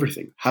hashtag and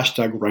everything,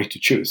 #right to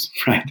choose,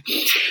 right?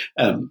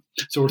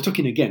 So we're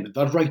talking, again,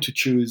 that right to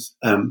choose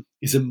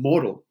is a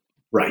moral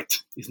right.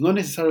 It's not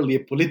necessarily a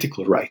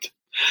political right.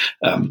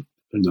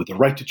 The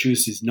right to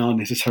choose is not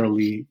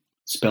necessarily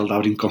spelled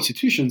out in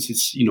constitutions.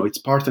 It's it's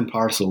part and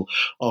parcel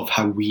of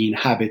how we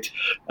inhabit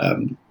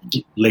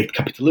late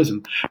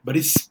capitalism, but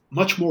it's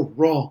much more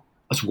raw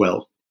as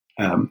well,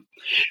 and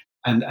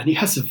it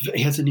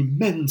has an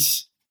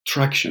immense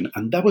traction,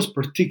 and that was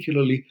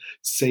particularly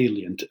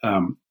salient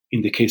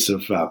in the case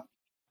of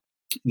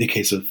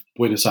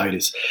Buenos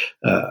Aires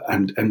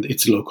and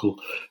its local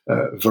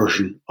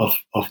version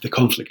of the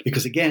conflict,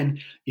 because again,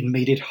 it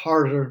made it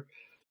harder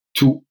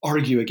to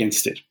argue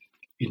against it.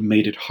 It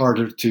made it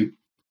harder to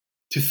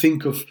to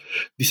think of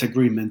this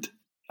agreement,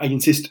 I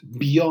insist,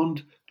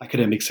 beyond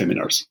academic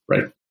seminars,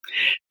 right?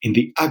 In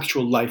the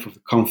actual life of the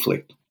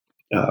conflict,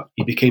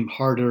 it became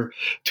harder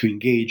to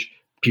engage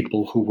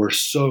people who were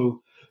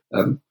so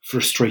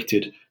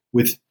frustrated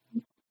with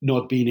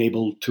not being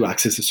able to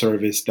access a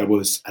service that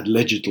was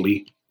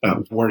allegedly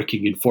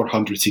working in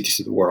 400 cities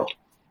of the world.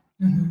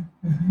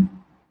 Mm-hmm. Mm-hmm.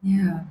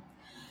 Yeah.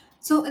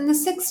 So, in the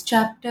sixth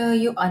chapter,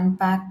 you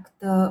unpack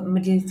the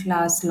middle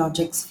class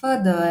logics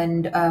further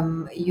and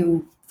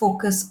you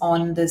focus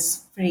on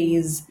this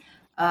phrase,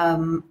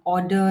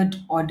 ordered,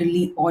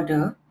 orderly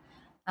order.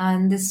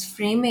 And this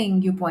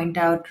framing, you point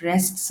out,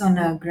 rests on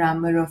a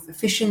grammar of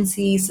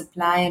efficiency,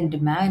 supply, and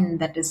demand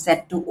that is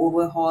set to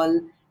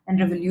overhaul and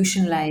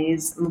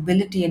revolutionize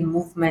mobility and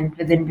movement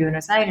within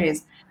Buenos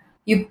Aires.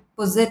 You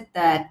posit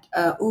that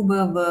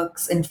Uber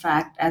works, in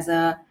fact, as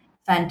a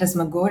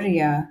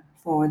phantasmagoria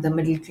for the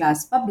middle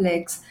class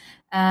publics.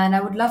 And I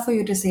would love for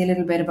you to say a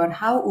little bit about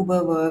how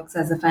Uber works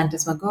as a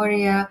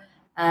phantasmagoria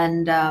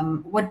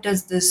and what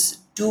does this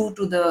do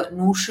to the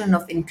notion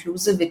of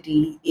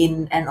inclusivity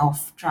in and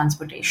of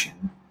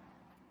transportation?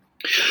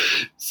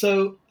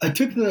 So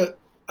when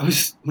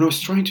I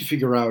was trying to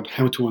figure out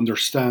how to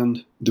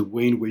understand the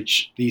way in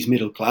which these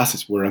middle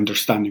classes were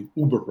understanding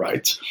Uber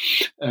rides,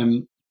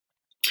 um,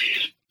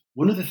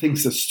 one of the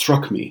things that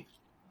struck me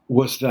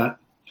was that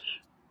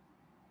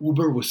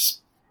Uber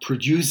was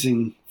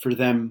producing for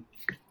them,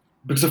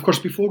 because of course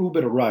before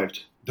Uber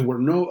arrived, there were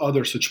no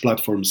other such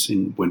platforms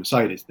in Buenos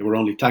Aires. There were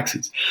only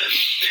taxis.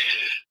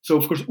 So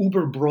of course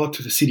Uber brought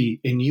to the city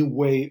a new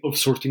way of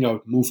sorting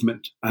out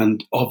movement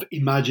and of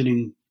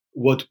imagining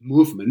what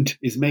movement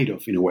is made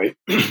of in a way,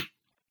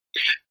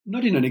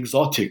 not in an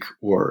exotic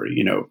or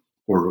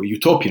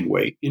utopian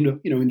way, in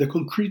the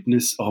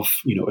concreteness of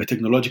a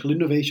technological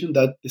innovation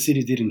that the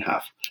city didn't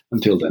have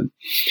until then.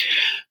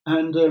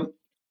 And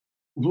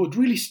what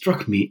really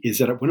struck me is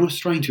that when I was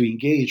trying to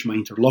engage my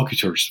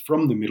interlocutors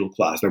from the middle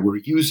class that were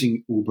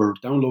using Uber,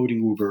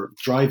 downloading Uber,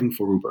 driving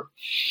for Uber,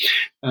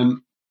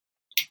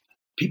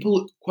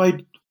 people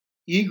quite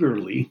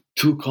eagerly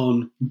took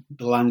on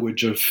the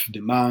language of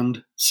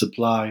demand,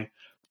 supply,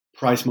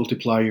 price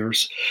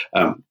multipliers.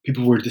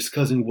 People were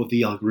discussing what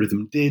the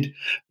algorithm did,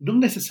 not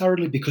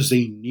necessarily because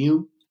they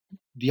knew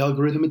the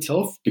algorithm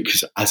itself,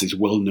 because as is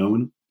well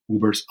known,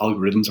 Uber's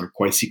algorithms are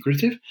quite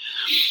secretive,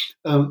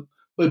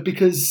 but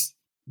because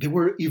they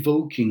were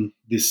evoking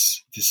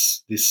this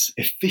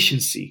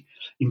efficiency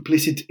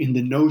implicit in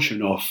the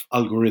notion of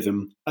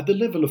algorithm at the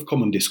level of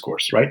common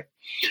discourse, right?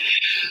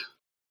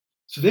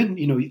 So then,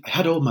 I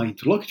had all my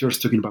interlocutors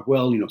talking about,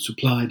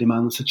 supply,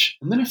 demand, and such.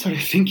 And then I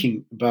started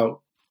thinking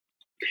about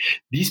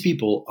these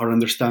people are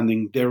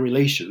understanding their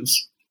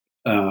relations,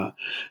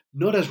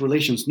 not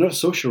as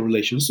social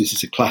relations. This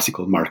is a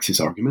classical Marxist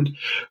argument,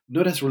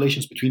 not as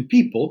relations between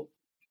people,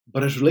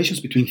 but as relations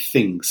between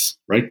things,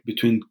 right?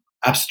 Between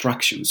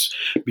abstractions,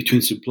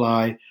 between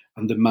supply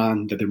and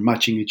demand that they're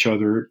matching each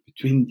other,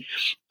 between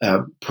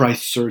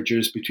price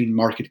surges, between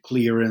market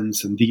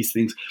clearance and these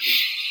things.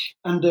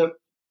 And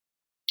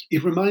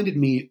it reminded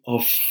me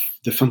of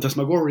the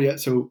Phantasmagoria.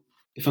 So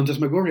the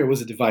Phantasmagoria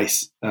was a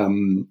device,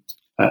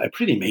 a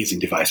pretty amazing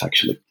device,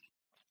 actually,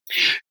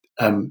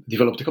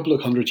 developed a couple of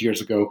 100 years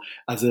ago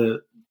as a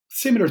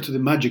similar to the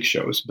magic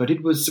shows. But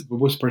what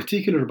was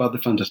particular about the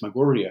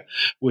Phantasmagoria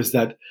was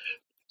that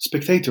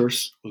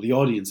spectators, or the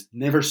audience,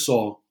 never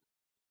saw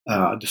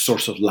the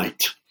source of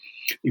light.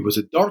 It was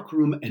a dark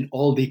room, and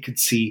all they could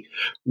see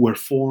were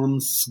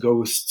forms,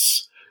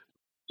 ghosts,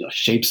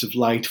 shapes of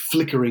light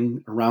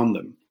flickering around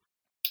them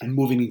and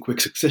moving in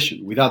quick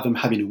succession without them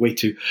having a way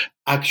to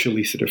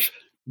actually sort of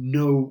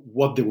know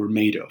what they were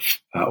made of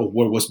or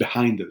what was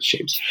behind those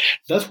shapes.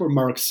 That's where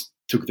Marx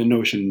took the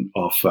notion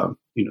of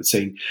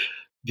saying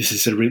this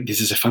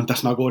is a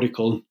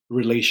phantasmagorical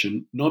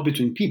relation, not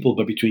between people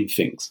but between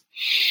things.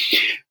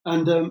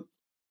 And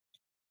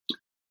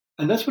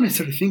that's when I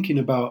started thinking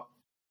about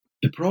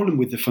the problem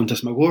with the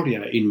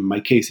Phantasmagoria in my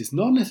case is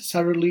not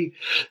necessarily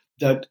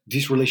that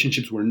these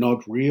relationships were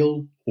not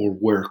real or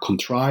were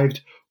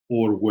contrived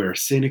or were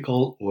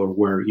cynical or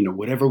were,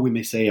 whatever we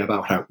may say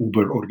about how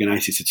Uber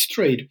organizes its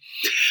trade.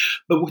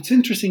 But what's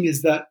interesting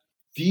is that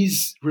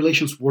these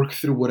relations work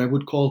through what I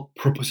would call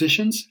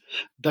propositions.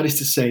 That is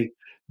to say,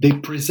 they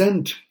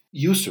present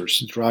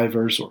users,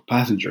 drivers or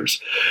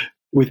passengers,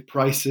 with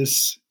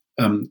prices,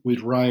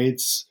 with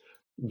rides,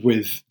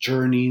 with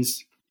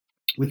journeys,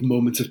 with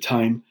moments of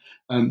time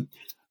that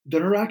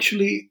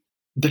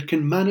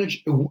can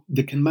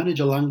manage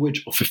a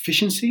language of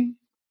efficiency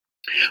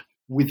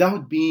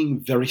without being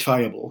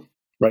verifiable,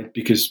 right?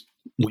 Because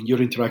when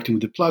you're interacting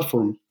with the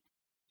platform,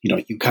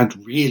 you can't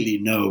really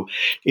know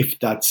if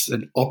that's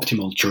an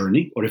optimal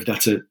journey or if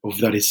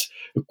that is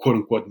a quote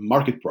unquote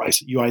market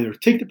price. You either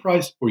take the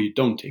price or you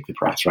don't take the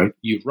price, right?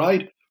 You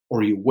ride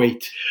or you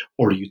wait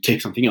or you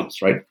take something else,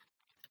 right?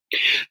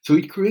 So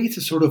it creates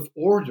a sort of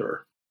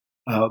order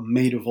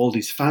made of all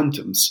these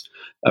phantoms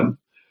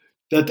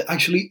that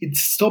actually it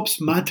stops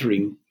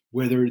mattering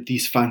whether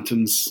these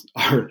phantoms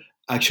are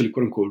actually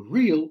quote unquote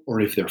real or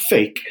if they're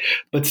fake.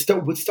 But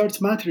what starts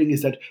mattering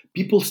is that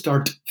people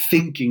start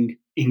thinking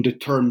in the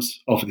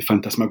terms of the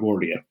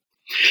phantasmagoria.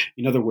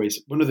 In other words,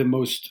 one of the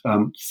most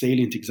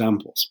salient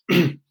examples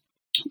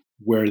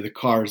were the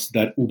cars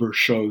that Uber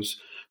shows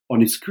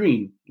on its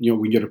screen,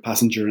 when you're a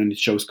passenger and it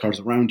shows cars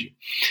around you.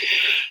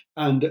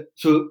 And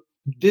so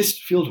this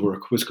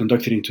fieldwork was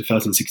conducted in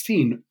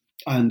 2016,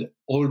 and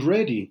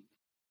already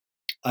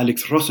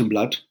Alex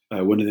Rosenblatt,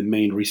 one of the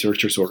main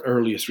researchers or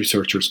earliest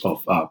researchers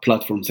of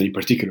platforms, and in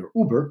particular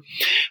Uber,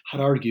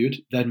 had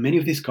argued that many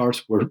of these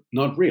cars were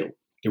not real.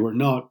 They were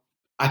not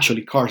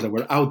actually cars that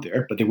were out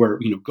there, but they were,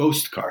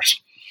 ghost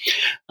cars.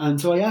 And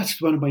so I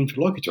asked one of my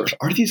interlocutors,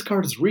 are these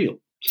cars real?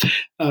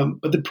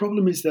 But the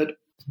problem is that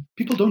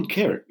people don't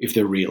care if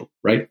they're real,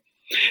 right?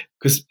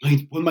 Because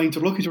when my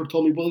interlocutor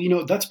told me,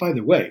 well, that's by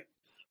the way,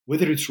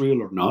 whether it's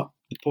real or not,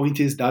 the point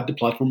is that the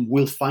platform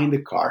will find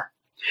the car.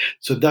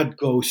 So that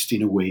ghost,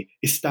 in a way,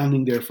 is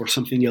standing there for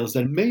something else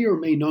that may or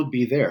may not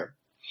be there.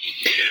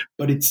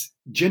 But it's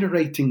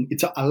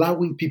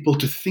allowing people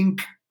to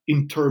think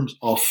in terms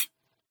of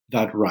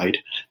that ride,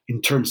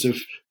 in terms of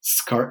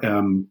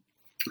scarcity,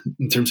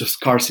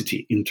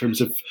 in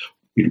terms of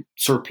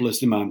surplus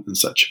demand and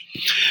such.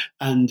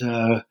 And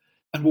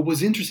what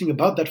was interesting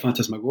about that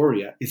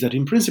phantasmagoria is that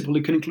in principle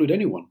it can include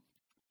anyone,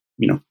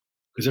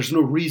 because there's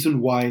no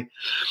reason why,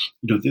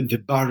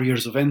 the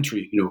barriers of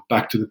entry,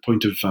 back to the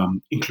point of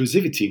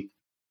inclusivity,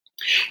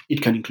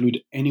 it can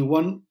include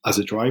anyone as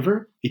a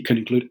driver, it can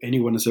include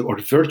anyone or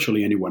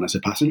virtually anyone as a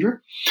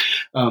passenger,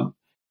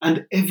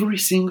 and every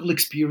single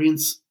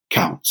experience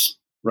counts,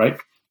 right?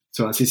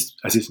 So as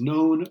is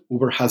known,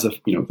 Uber has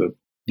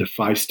the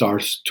 5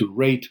 stars to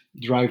rate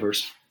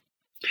drivers,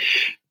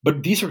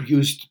 but these are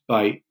used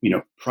by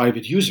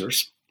private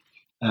users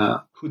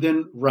who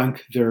then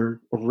rank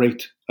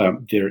rate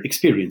their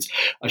experience.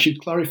 I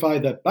should clarify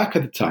that back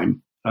at the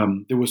time,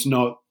 there was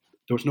no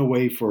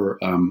way for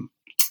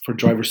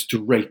drivers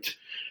to rate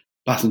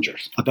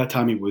passengers. At that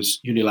time, it was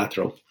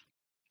unilateral.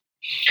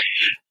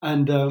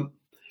 And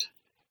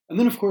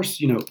then, of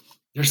course,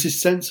 there's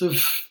this sense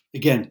of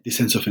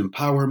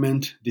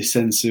empowerment, this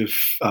sense of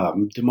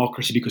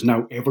democracy, because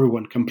now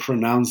everyone can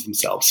pronounce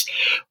themselves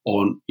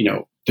on,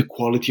 the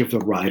quality of the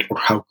ride, or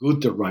how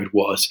good the ride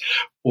was,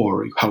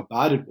 or how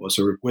bad it was,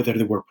 or whether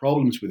there were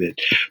problems with it,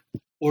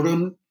 or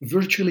on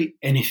virtually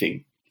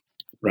anything,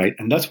 right?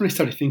 And that's when I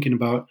started thinking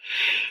about,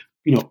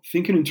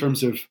 thinking in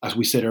terms of, as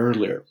we said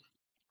earlier,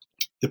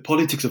 the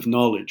politics of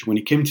knowledge. When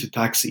it came to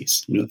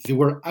taxis, there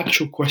were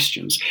actual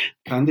questions.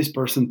 Can this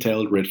person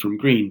tell red from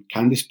green?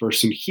 Can this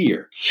person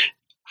hear?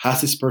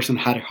 Has this person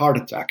had a heart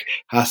attack?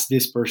 Has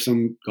this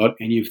person got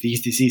any of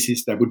these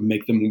diseases that would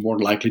make them more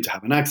likely to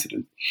have an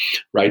accident,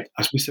 right?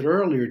 As we said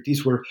earlier,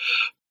 these were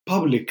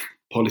public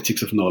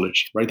politics of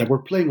knowledge, right? That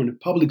were playing on a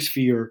public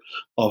sphere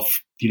of,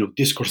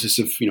 discourses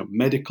of,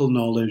 medical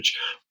knowledge,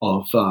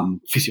 of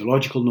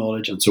physiological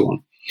knowledge, and so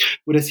on.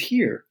 Whereas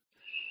here,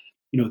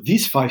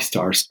 these 5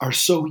 stars are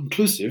so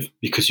inclusive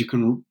because you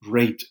can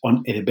rate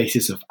on a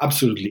basis of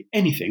absolutely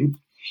anything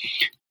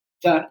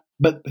that.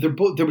 But they're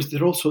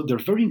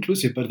very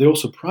inclusive, but they're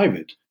also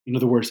private. In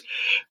other words,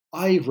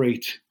 I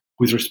rate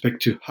with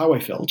respect to how I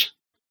felt,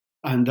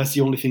 and that's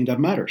the only thing that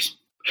matters.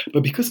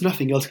 But because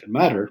nothing else can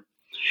matter,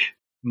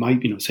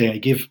 say I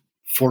give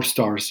 4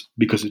 stars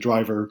because the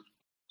driver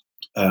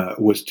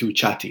was too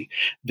chatty.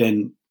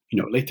 Then,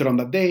 later on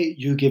that day,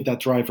 you give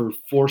that driver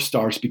 4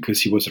 stars because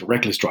he was a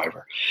reckless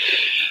driver.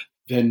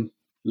 Then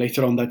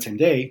later on that same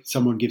day,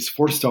 someone gives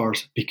 4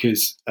 stars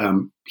because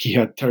he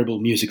had terrible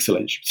music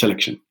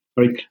selection.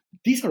 Right?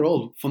 These are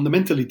all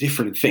fundamentally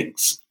different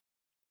things.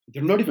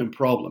 They're not even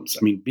problems.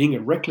 I mean, being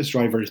a reckless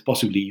driver is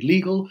possibly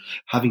illegal.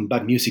 Having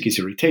bad music is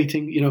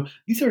irritating.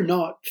 These are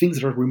not things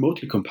that are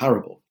remotely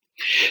comparable.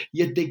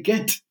 Yet they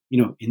get,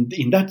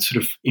 in that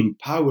sort of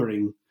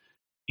empowering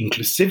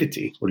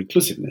inclusivity or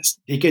inclusiveness,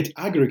 they get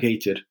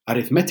aggregated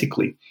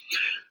arithmetically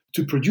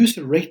to produce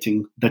a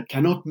rating that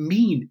cannot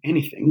mean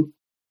anything.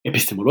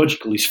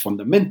 Epistemologically is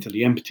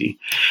fundamentally empty,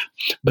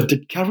 but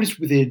that carries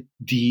with it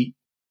the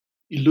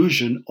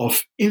illusion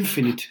of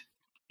infinite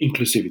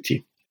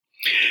inclusivity,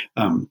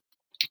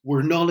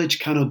 where knowledge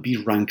cannot be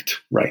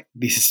ranked, right?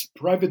 This is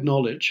private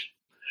knowledge,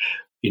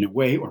 in a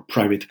way, or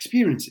private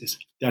experiences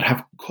that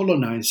have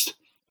colonized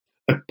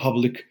a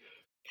public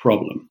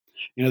problem.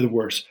 In other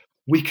words,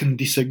 we can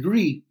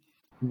disagree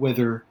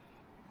whether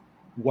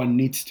one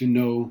needs to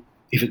know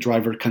if a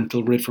driver can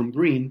tell red from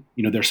green.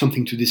 There's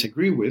something to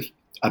disagree with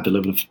at the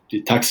level of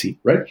the taxi,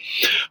 right?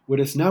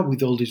 Whereas now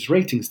with all these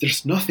ratings,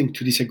 there's nothing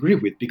to disagree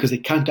with because they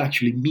can't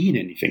actually mean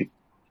anything.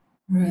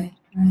 Right.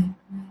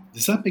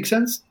 Does that make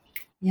sense?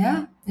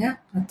 Yeah,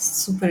 that's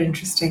super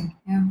interesting.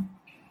 Yeah.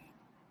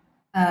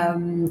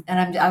 And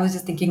I was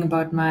just thinking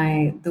about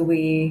the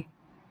way,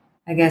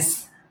 I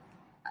guess,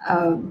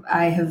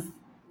 I have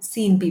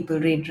seen people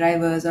rate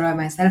drivers, or I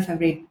myself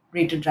have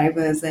rated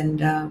drivers,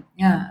 and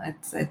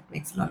it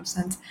makes a lot of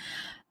sense.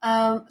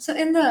 So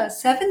in the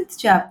 7th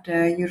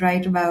chapter, you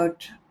write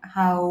about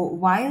how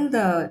while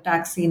the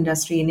taxi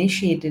industry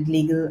initiated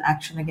legal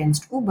action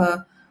against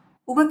Uber,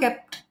 Uber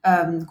kept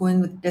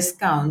going with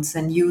discounts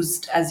and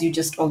used, as you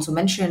just also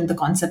mentioned, the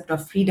concept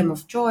of freedom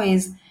of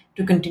choice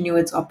to continue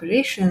its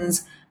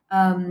operations.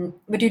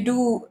 But you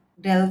do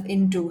delve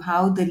into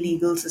how the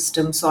legal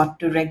system sought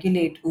to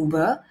regulate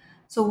Uber.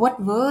 So,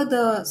 what were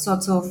the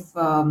sorts of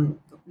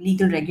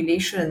legal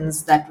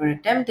regulations that were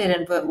attempted,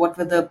 and what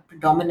were the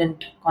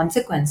predominant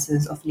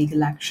consequences of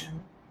legal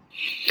action?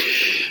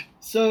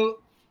 So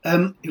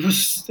it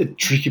was a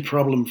tricky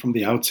problem from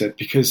the outset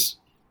because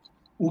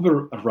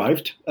Uber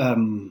arrived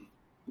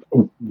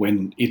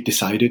when it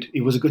decided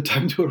it was a good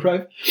time to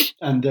arrive,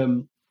 and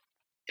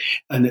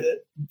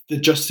the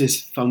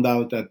justice found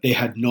out that they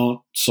had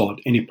not sought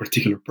any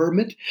particular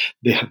permit.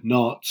 They had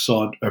not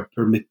sought a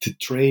permit to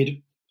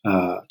trade.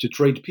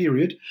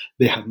 Period.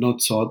 They had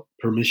not sought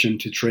permission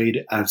to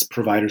trade as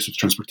providers of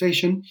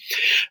transportation.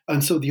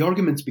 And so the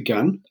arguments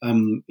began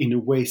in a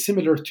way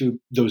similar to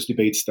those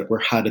debates that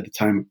were had at the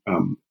time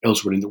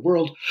elsewhere in the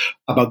world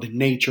about the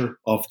nature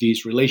of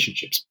these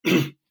relationships.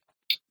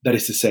 That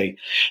is to say,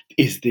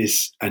 is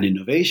this an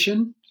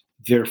innovation,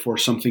 therefore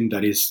something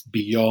that is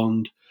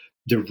beyond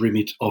the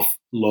remit of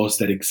laws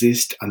that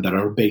exist and that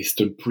are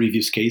based on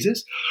previous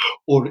cases?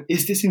 Or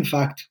is this in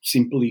fact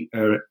simply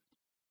a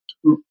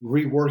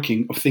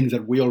reworking of things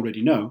that we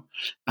already know,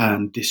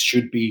 and this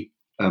should be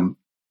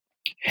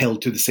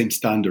held to the same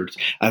standards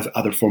as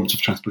other forms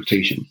of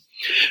transportation?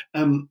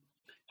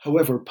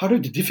 However, part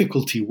of the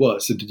difficulty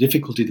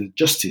that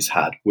justice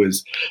had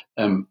was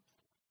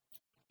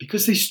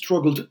because they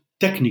struggled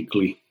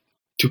technically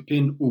to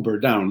pin Uber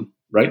down,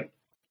 right?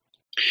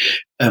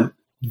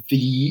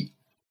 The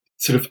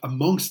sort of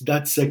amongst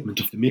that segment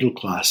of the middle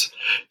class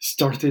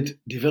started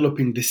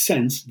developing the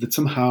sense that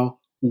somehow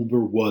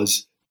Uber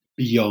was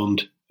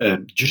beyond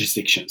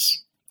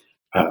jurisdictions,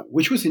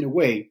 which was in a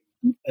way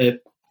a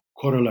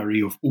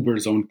corollary of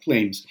Uber's own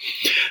claims.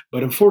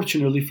 But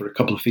unfortunately, for a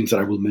couple of things that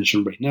I will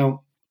mention right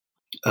now,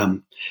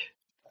 the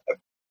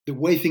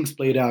way things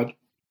played out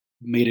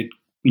made it,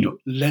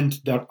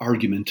 lent that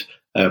argument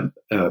a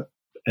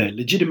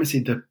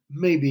legitimacy that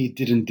maybe it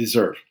didn't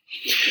deserve.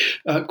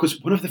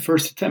 Because one of the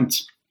first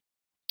attempts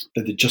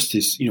that the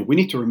justice, we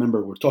need to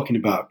remember we're talking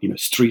about,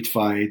 street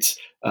fights,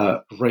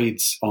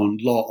 raids on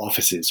law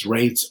offices,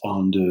 raids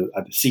on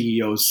at the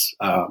CEO's,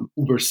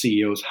 Uber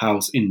CEO's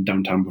house in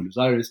downtown Buenos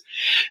Aires.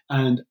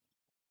 And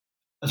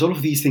as all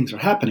of these things are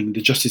happening,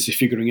 the justice is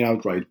figuring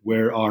out, right,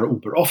 where are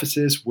Uber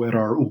offices, where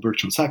are Uber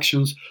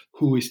transactions,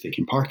 who is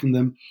taking part in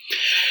them.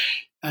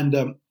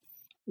 And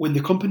when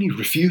the company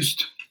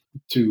refused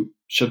to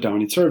shut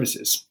down its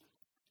services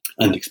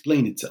and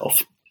explain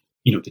itself,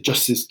 the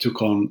justice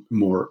took on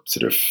more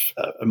sort of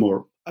a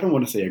more, I don't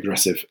want to say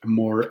aggressive, a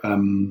more,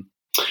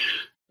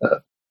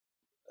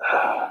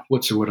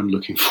 what's the word I'm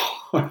looking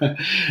for?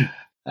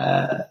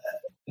 A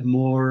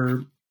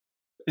more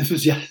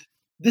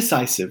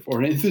decisive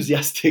or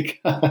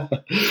enthusiastic,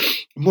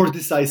 more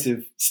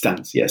decisive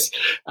stance, yes.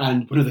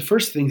 And one of the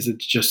first things that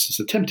justice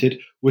attempted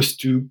was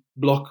to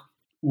block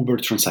Uber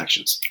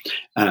transactions.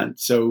 And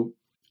so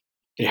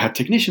they had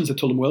technicians that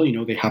told them, well,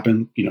 they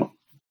happen,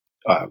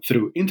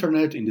 through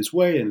internet in this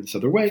way and this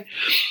other way.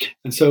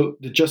 And so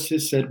the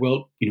justice said,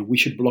 well, we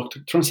should block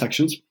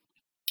transactions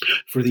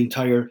for the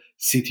entire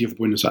city of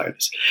Buenos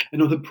Aires.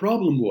 And now the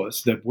problem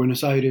was that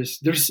Buenos Aires,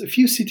 there's a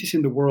few cities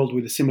in the world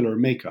with a similar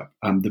makeup.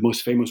 The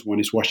most famous one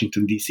is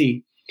Washington,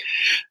 D.C.,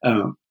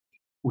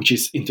 which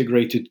is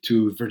integrated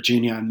to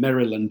Virginia and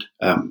Maryland.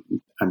 And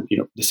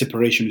the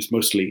separation is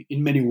mostly,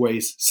 in many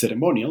ways,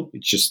 ceremonial.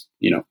 It's just,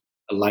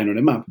 a line on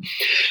a map.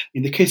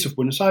 In the case of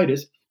Buenos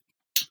Aires,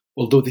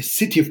 although the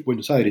city of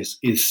Buenos Aires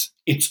is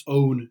its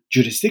own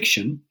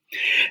jurisdiction,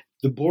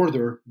 the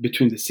border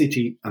between the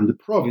city and the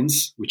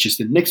province, which is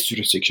the next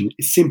jurisdiction,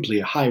 is simply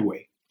a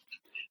highway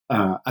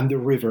and the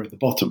river at the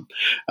bottom.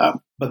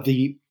 But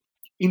the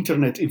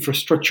internet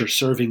infrastructure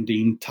serving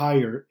the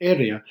entire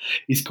area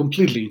is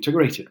completely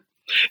integrated.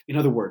 In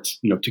other words,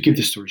 to keep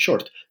the story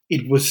short,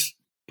 it was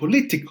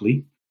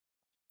politically,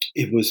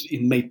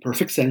 it made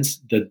perfect sense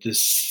that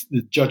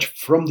the judge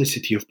from the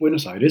city of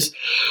Buenos Aires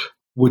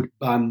would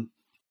ban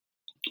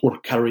or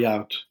carry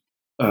out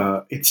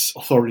its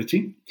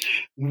authority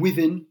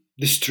within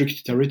the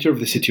strict territory of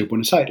the city of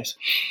Buenos Aires.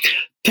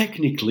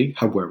 Technically,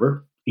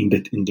 however, in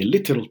the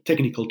literal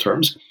technical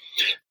terms,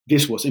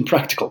 this was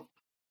impractical.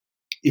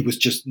 It was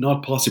just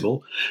not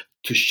possible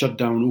to shut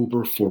down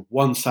Uber for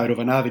one side of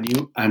an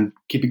avenue and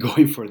keep it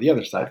going for the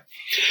other side.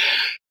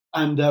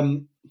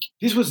 And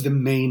this was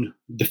the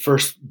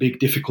first big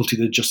difficulty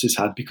that justice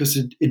had, because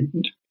it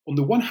on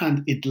the one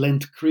hand, it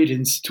lent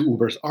credence to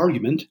Uber's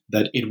argument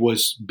that it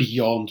was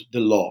beyond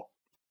the law.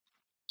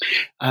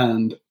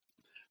 And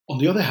on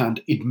the other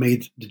hand, it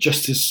made the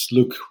justice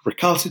look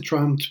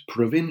recalcitrant,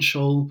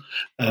 provincial,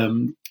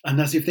 and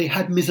as if they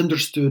had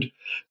misunderstood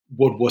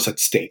what was at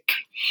stake.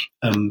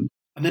 And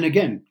then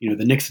again,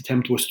 the next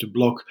attempt was to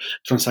block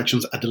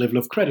transactions at the level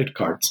of credit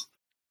cards.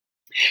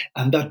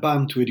 And that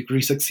ban to a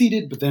degree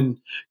succeeded, but then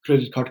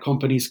credit card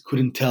companies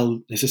couldn't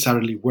tell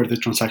necessarily where the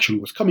transaction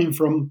was coming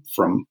from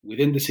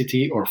within the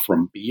city or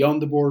from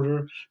beyond the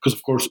border, because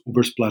of course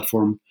Uber's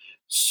platform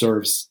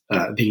serves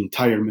the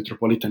entire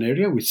metropolitan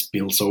area, which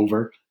spills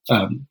over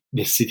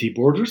the city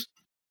borders.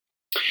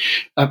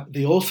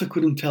 They also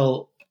couldn't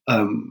tell.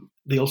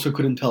 They also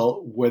couldn't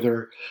tell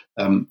whether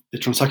the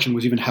transaction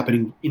was even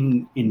happening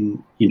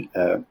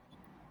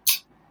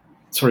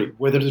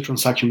whether the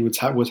transaction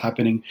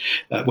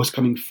was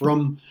coming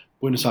from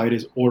Buenos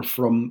Aires or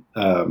from,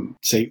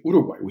 say,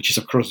 Uruguay, which is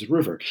across the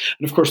river.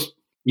 And of course,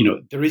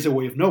 there is a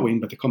way of knowing,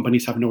 but the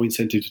companies have no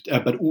incentive.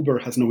 But Uber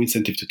has no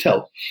incentive to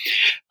tell.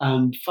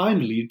 And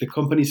finally, the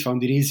companies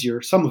found it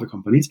easier, some of the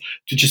companies,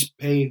 to just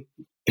pay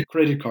the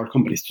credit card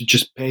companies to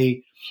just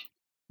pay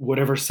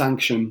whatever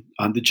sanction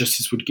the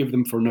justice would give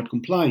them for not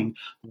complying,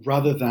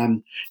 rather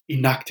than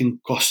enacting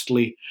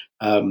costly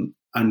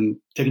and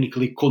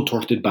technically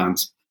contorted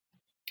bans.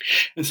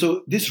 And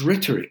so this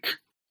rhetoric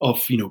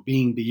of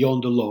being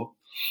beyond the law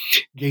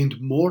gained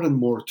more and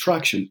more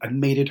traction and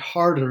made it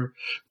harder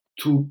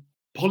to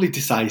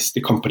politicize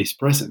the company's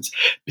presence,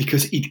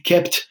 because it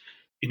kept,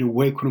 in a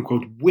way, quote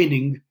unquote,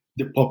 winning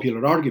the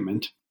popular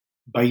argument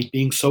by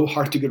being so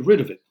hard to get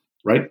rid of it,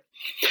 right?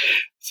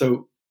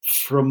 So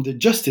from the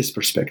justice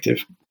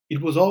perspective,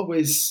 it was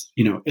always,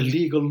 a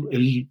legal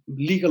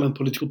and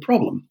political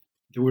problem.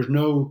 There was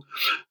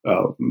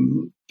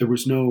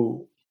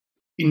no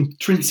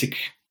intrinsic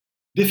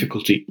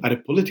difficulty at a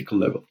political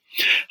level.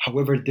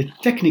 However, the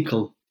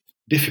technical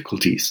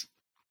difficulties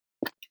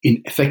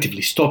in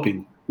effectively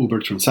stopping Uber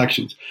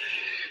transactions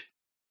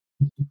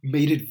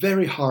made it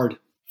very hard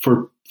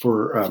for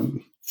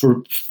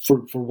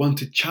one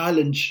to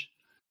challenge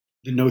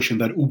the notion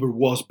that Uber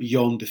was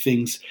beyond the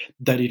things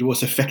that it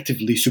was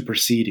effectively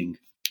superseding.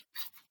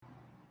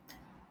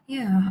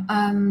 Yeah,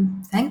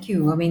 thank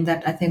you. I mean,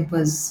 that I think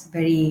was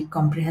very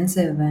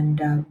comprehensive,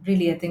 and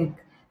really, I think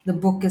the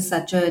book is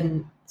such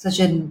an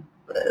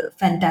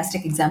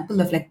fantastic example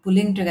of like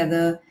pulling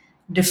together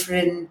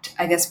different,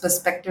 I guess,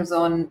 perspectives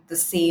on the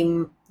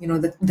same,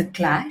 the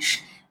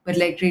clash, but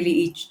like really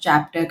each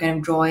chapter kind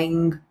of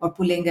drawing or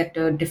pulling at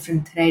a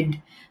different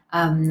thread,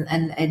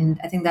 and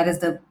I think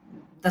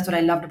that's what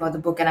I loved about the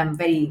book, and I'm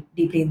very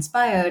deeply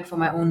inspired for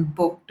my own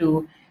book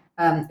to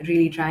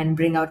really try and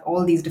bring out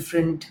all these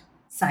different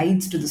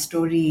sides to the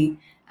story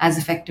as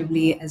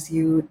effectively as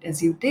you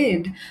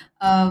did.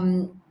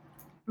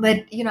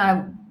 But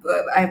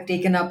I've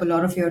taken up a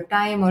lot of your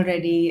time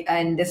already,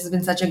 and this has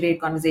been such a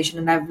great conversation,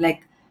 and I've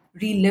like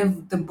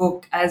relived the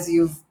book as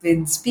you've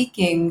been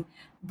speaking.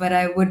 But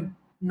I would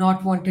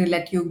not want to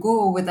let you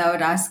go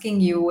without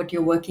asking you what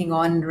you're working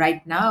on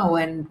right now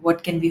and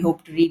what can we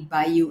hope to read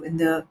by you in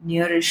the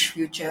nearish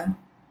future.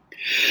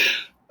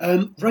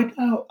 Right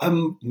now,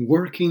 I'm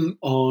working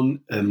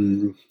on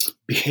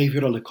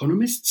behavioral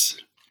economists.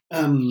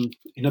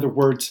 In other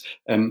words,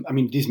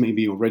 this may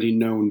be already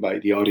known by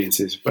the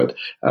audiences, but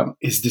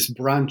is this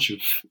branch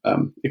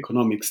of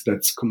economics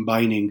that's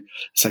combining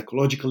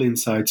psychological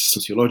insights,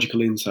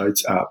 sociological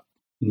insights,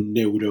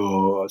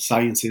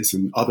 neurosciences,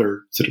 and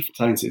other sort of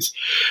sciences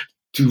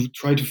to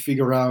try to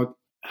figure out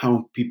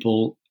how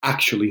people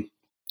actually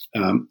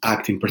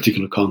act in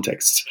particular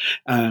contexts.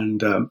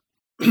 And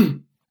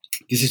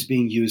this is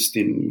being used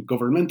in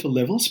governmental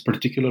levels,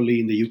 particularly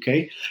in the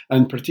UK,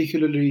 and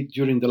particularly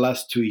during the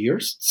last 2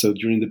 years, so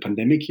during the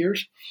pandemic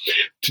years,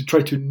 to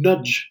try to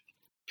nudge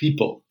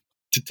people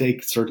to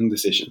take certain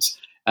decisions,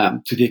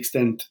 to the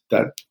extent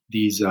that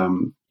these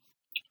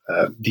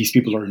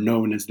people are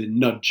known as the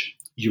nudge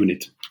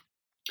unit.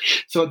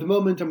 So at the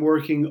moment, I'm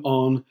working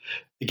on,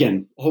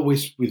 again,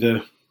 always with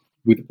a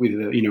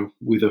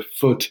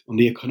foot on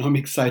the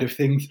economic side of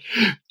things,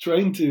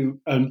 trying to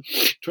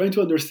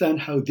understand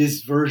how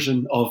this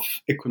version of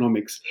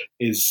economics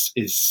is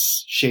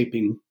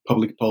shaping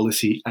public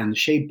policy and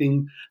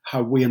shaping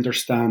how we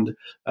understand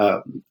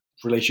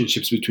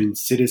relationships between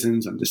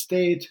citizens and the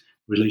state,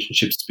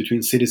 relationships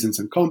between citizens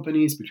and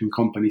companies, between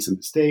companies and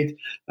the state,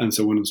 and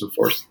so on and so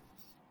forth.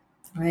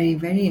 Very,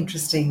 very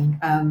interesting.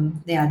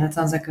 That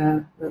sounds like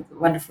a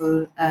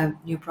wonderful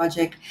new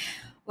project.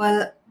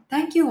 Well,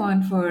 thank you,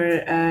 Juan, for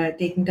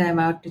taking time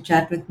out to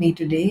chat with me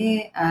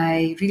today.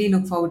 I really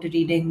look forward to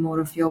reading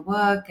more of your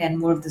work and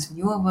more of this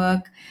newer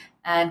work.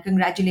 And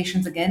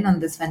congratulations again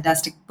on this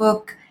fantastic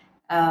book.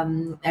 I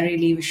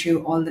really wish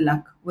you all the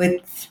luck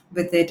with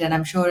it, and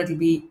I'm sure it'll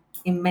be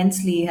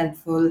immensely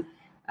helpful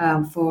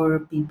for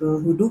people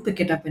who do pick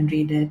it up and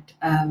read it.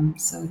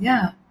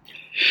 Yeah.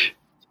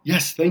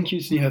 Yes, thank you,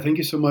 Sneha. Thank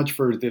you so much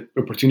for the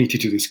opportunity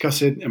to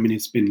discuss it. I mean,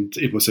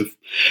 it was a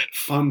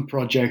fun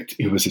project.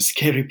 It was a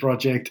scary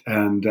project,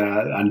 and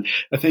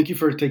I thank you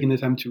for taking the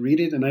time to read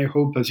it. And I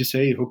hope, as you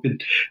say,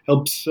 it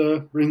helps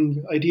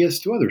bring ideas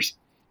to others.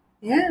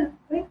 Yeah,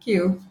 thank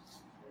you.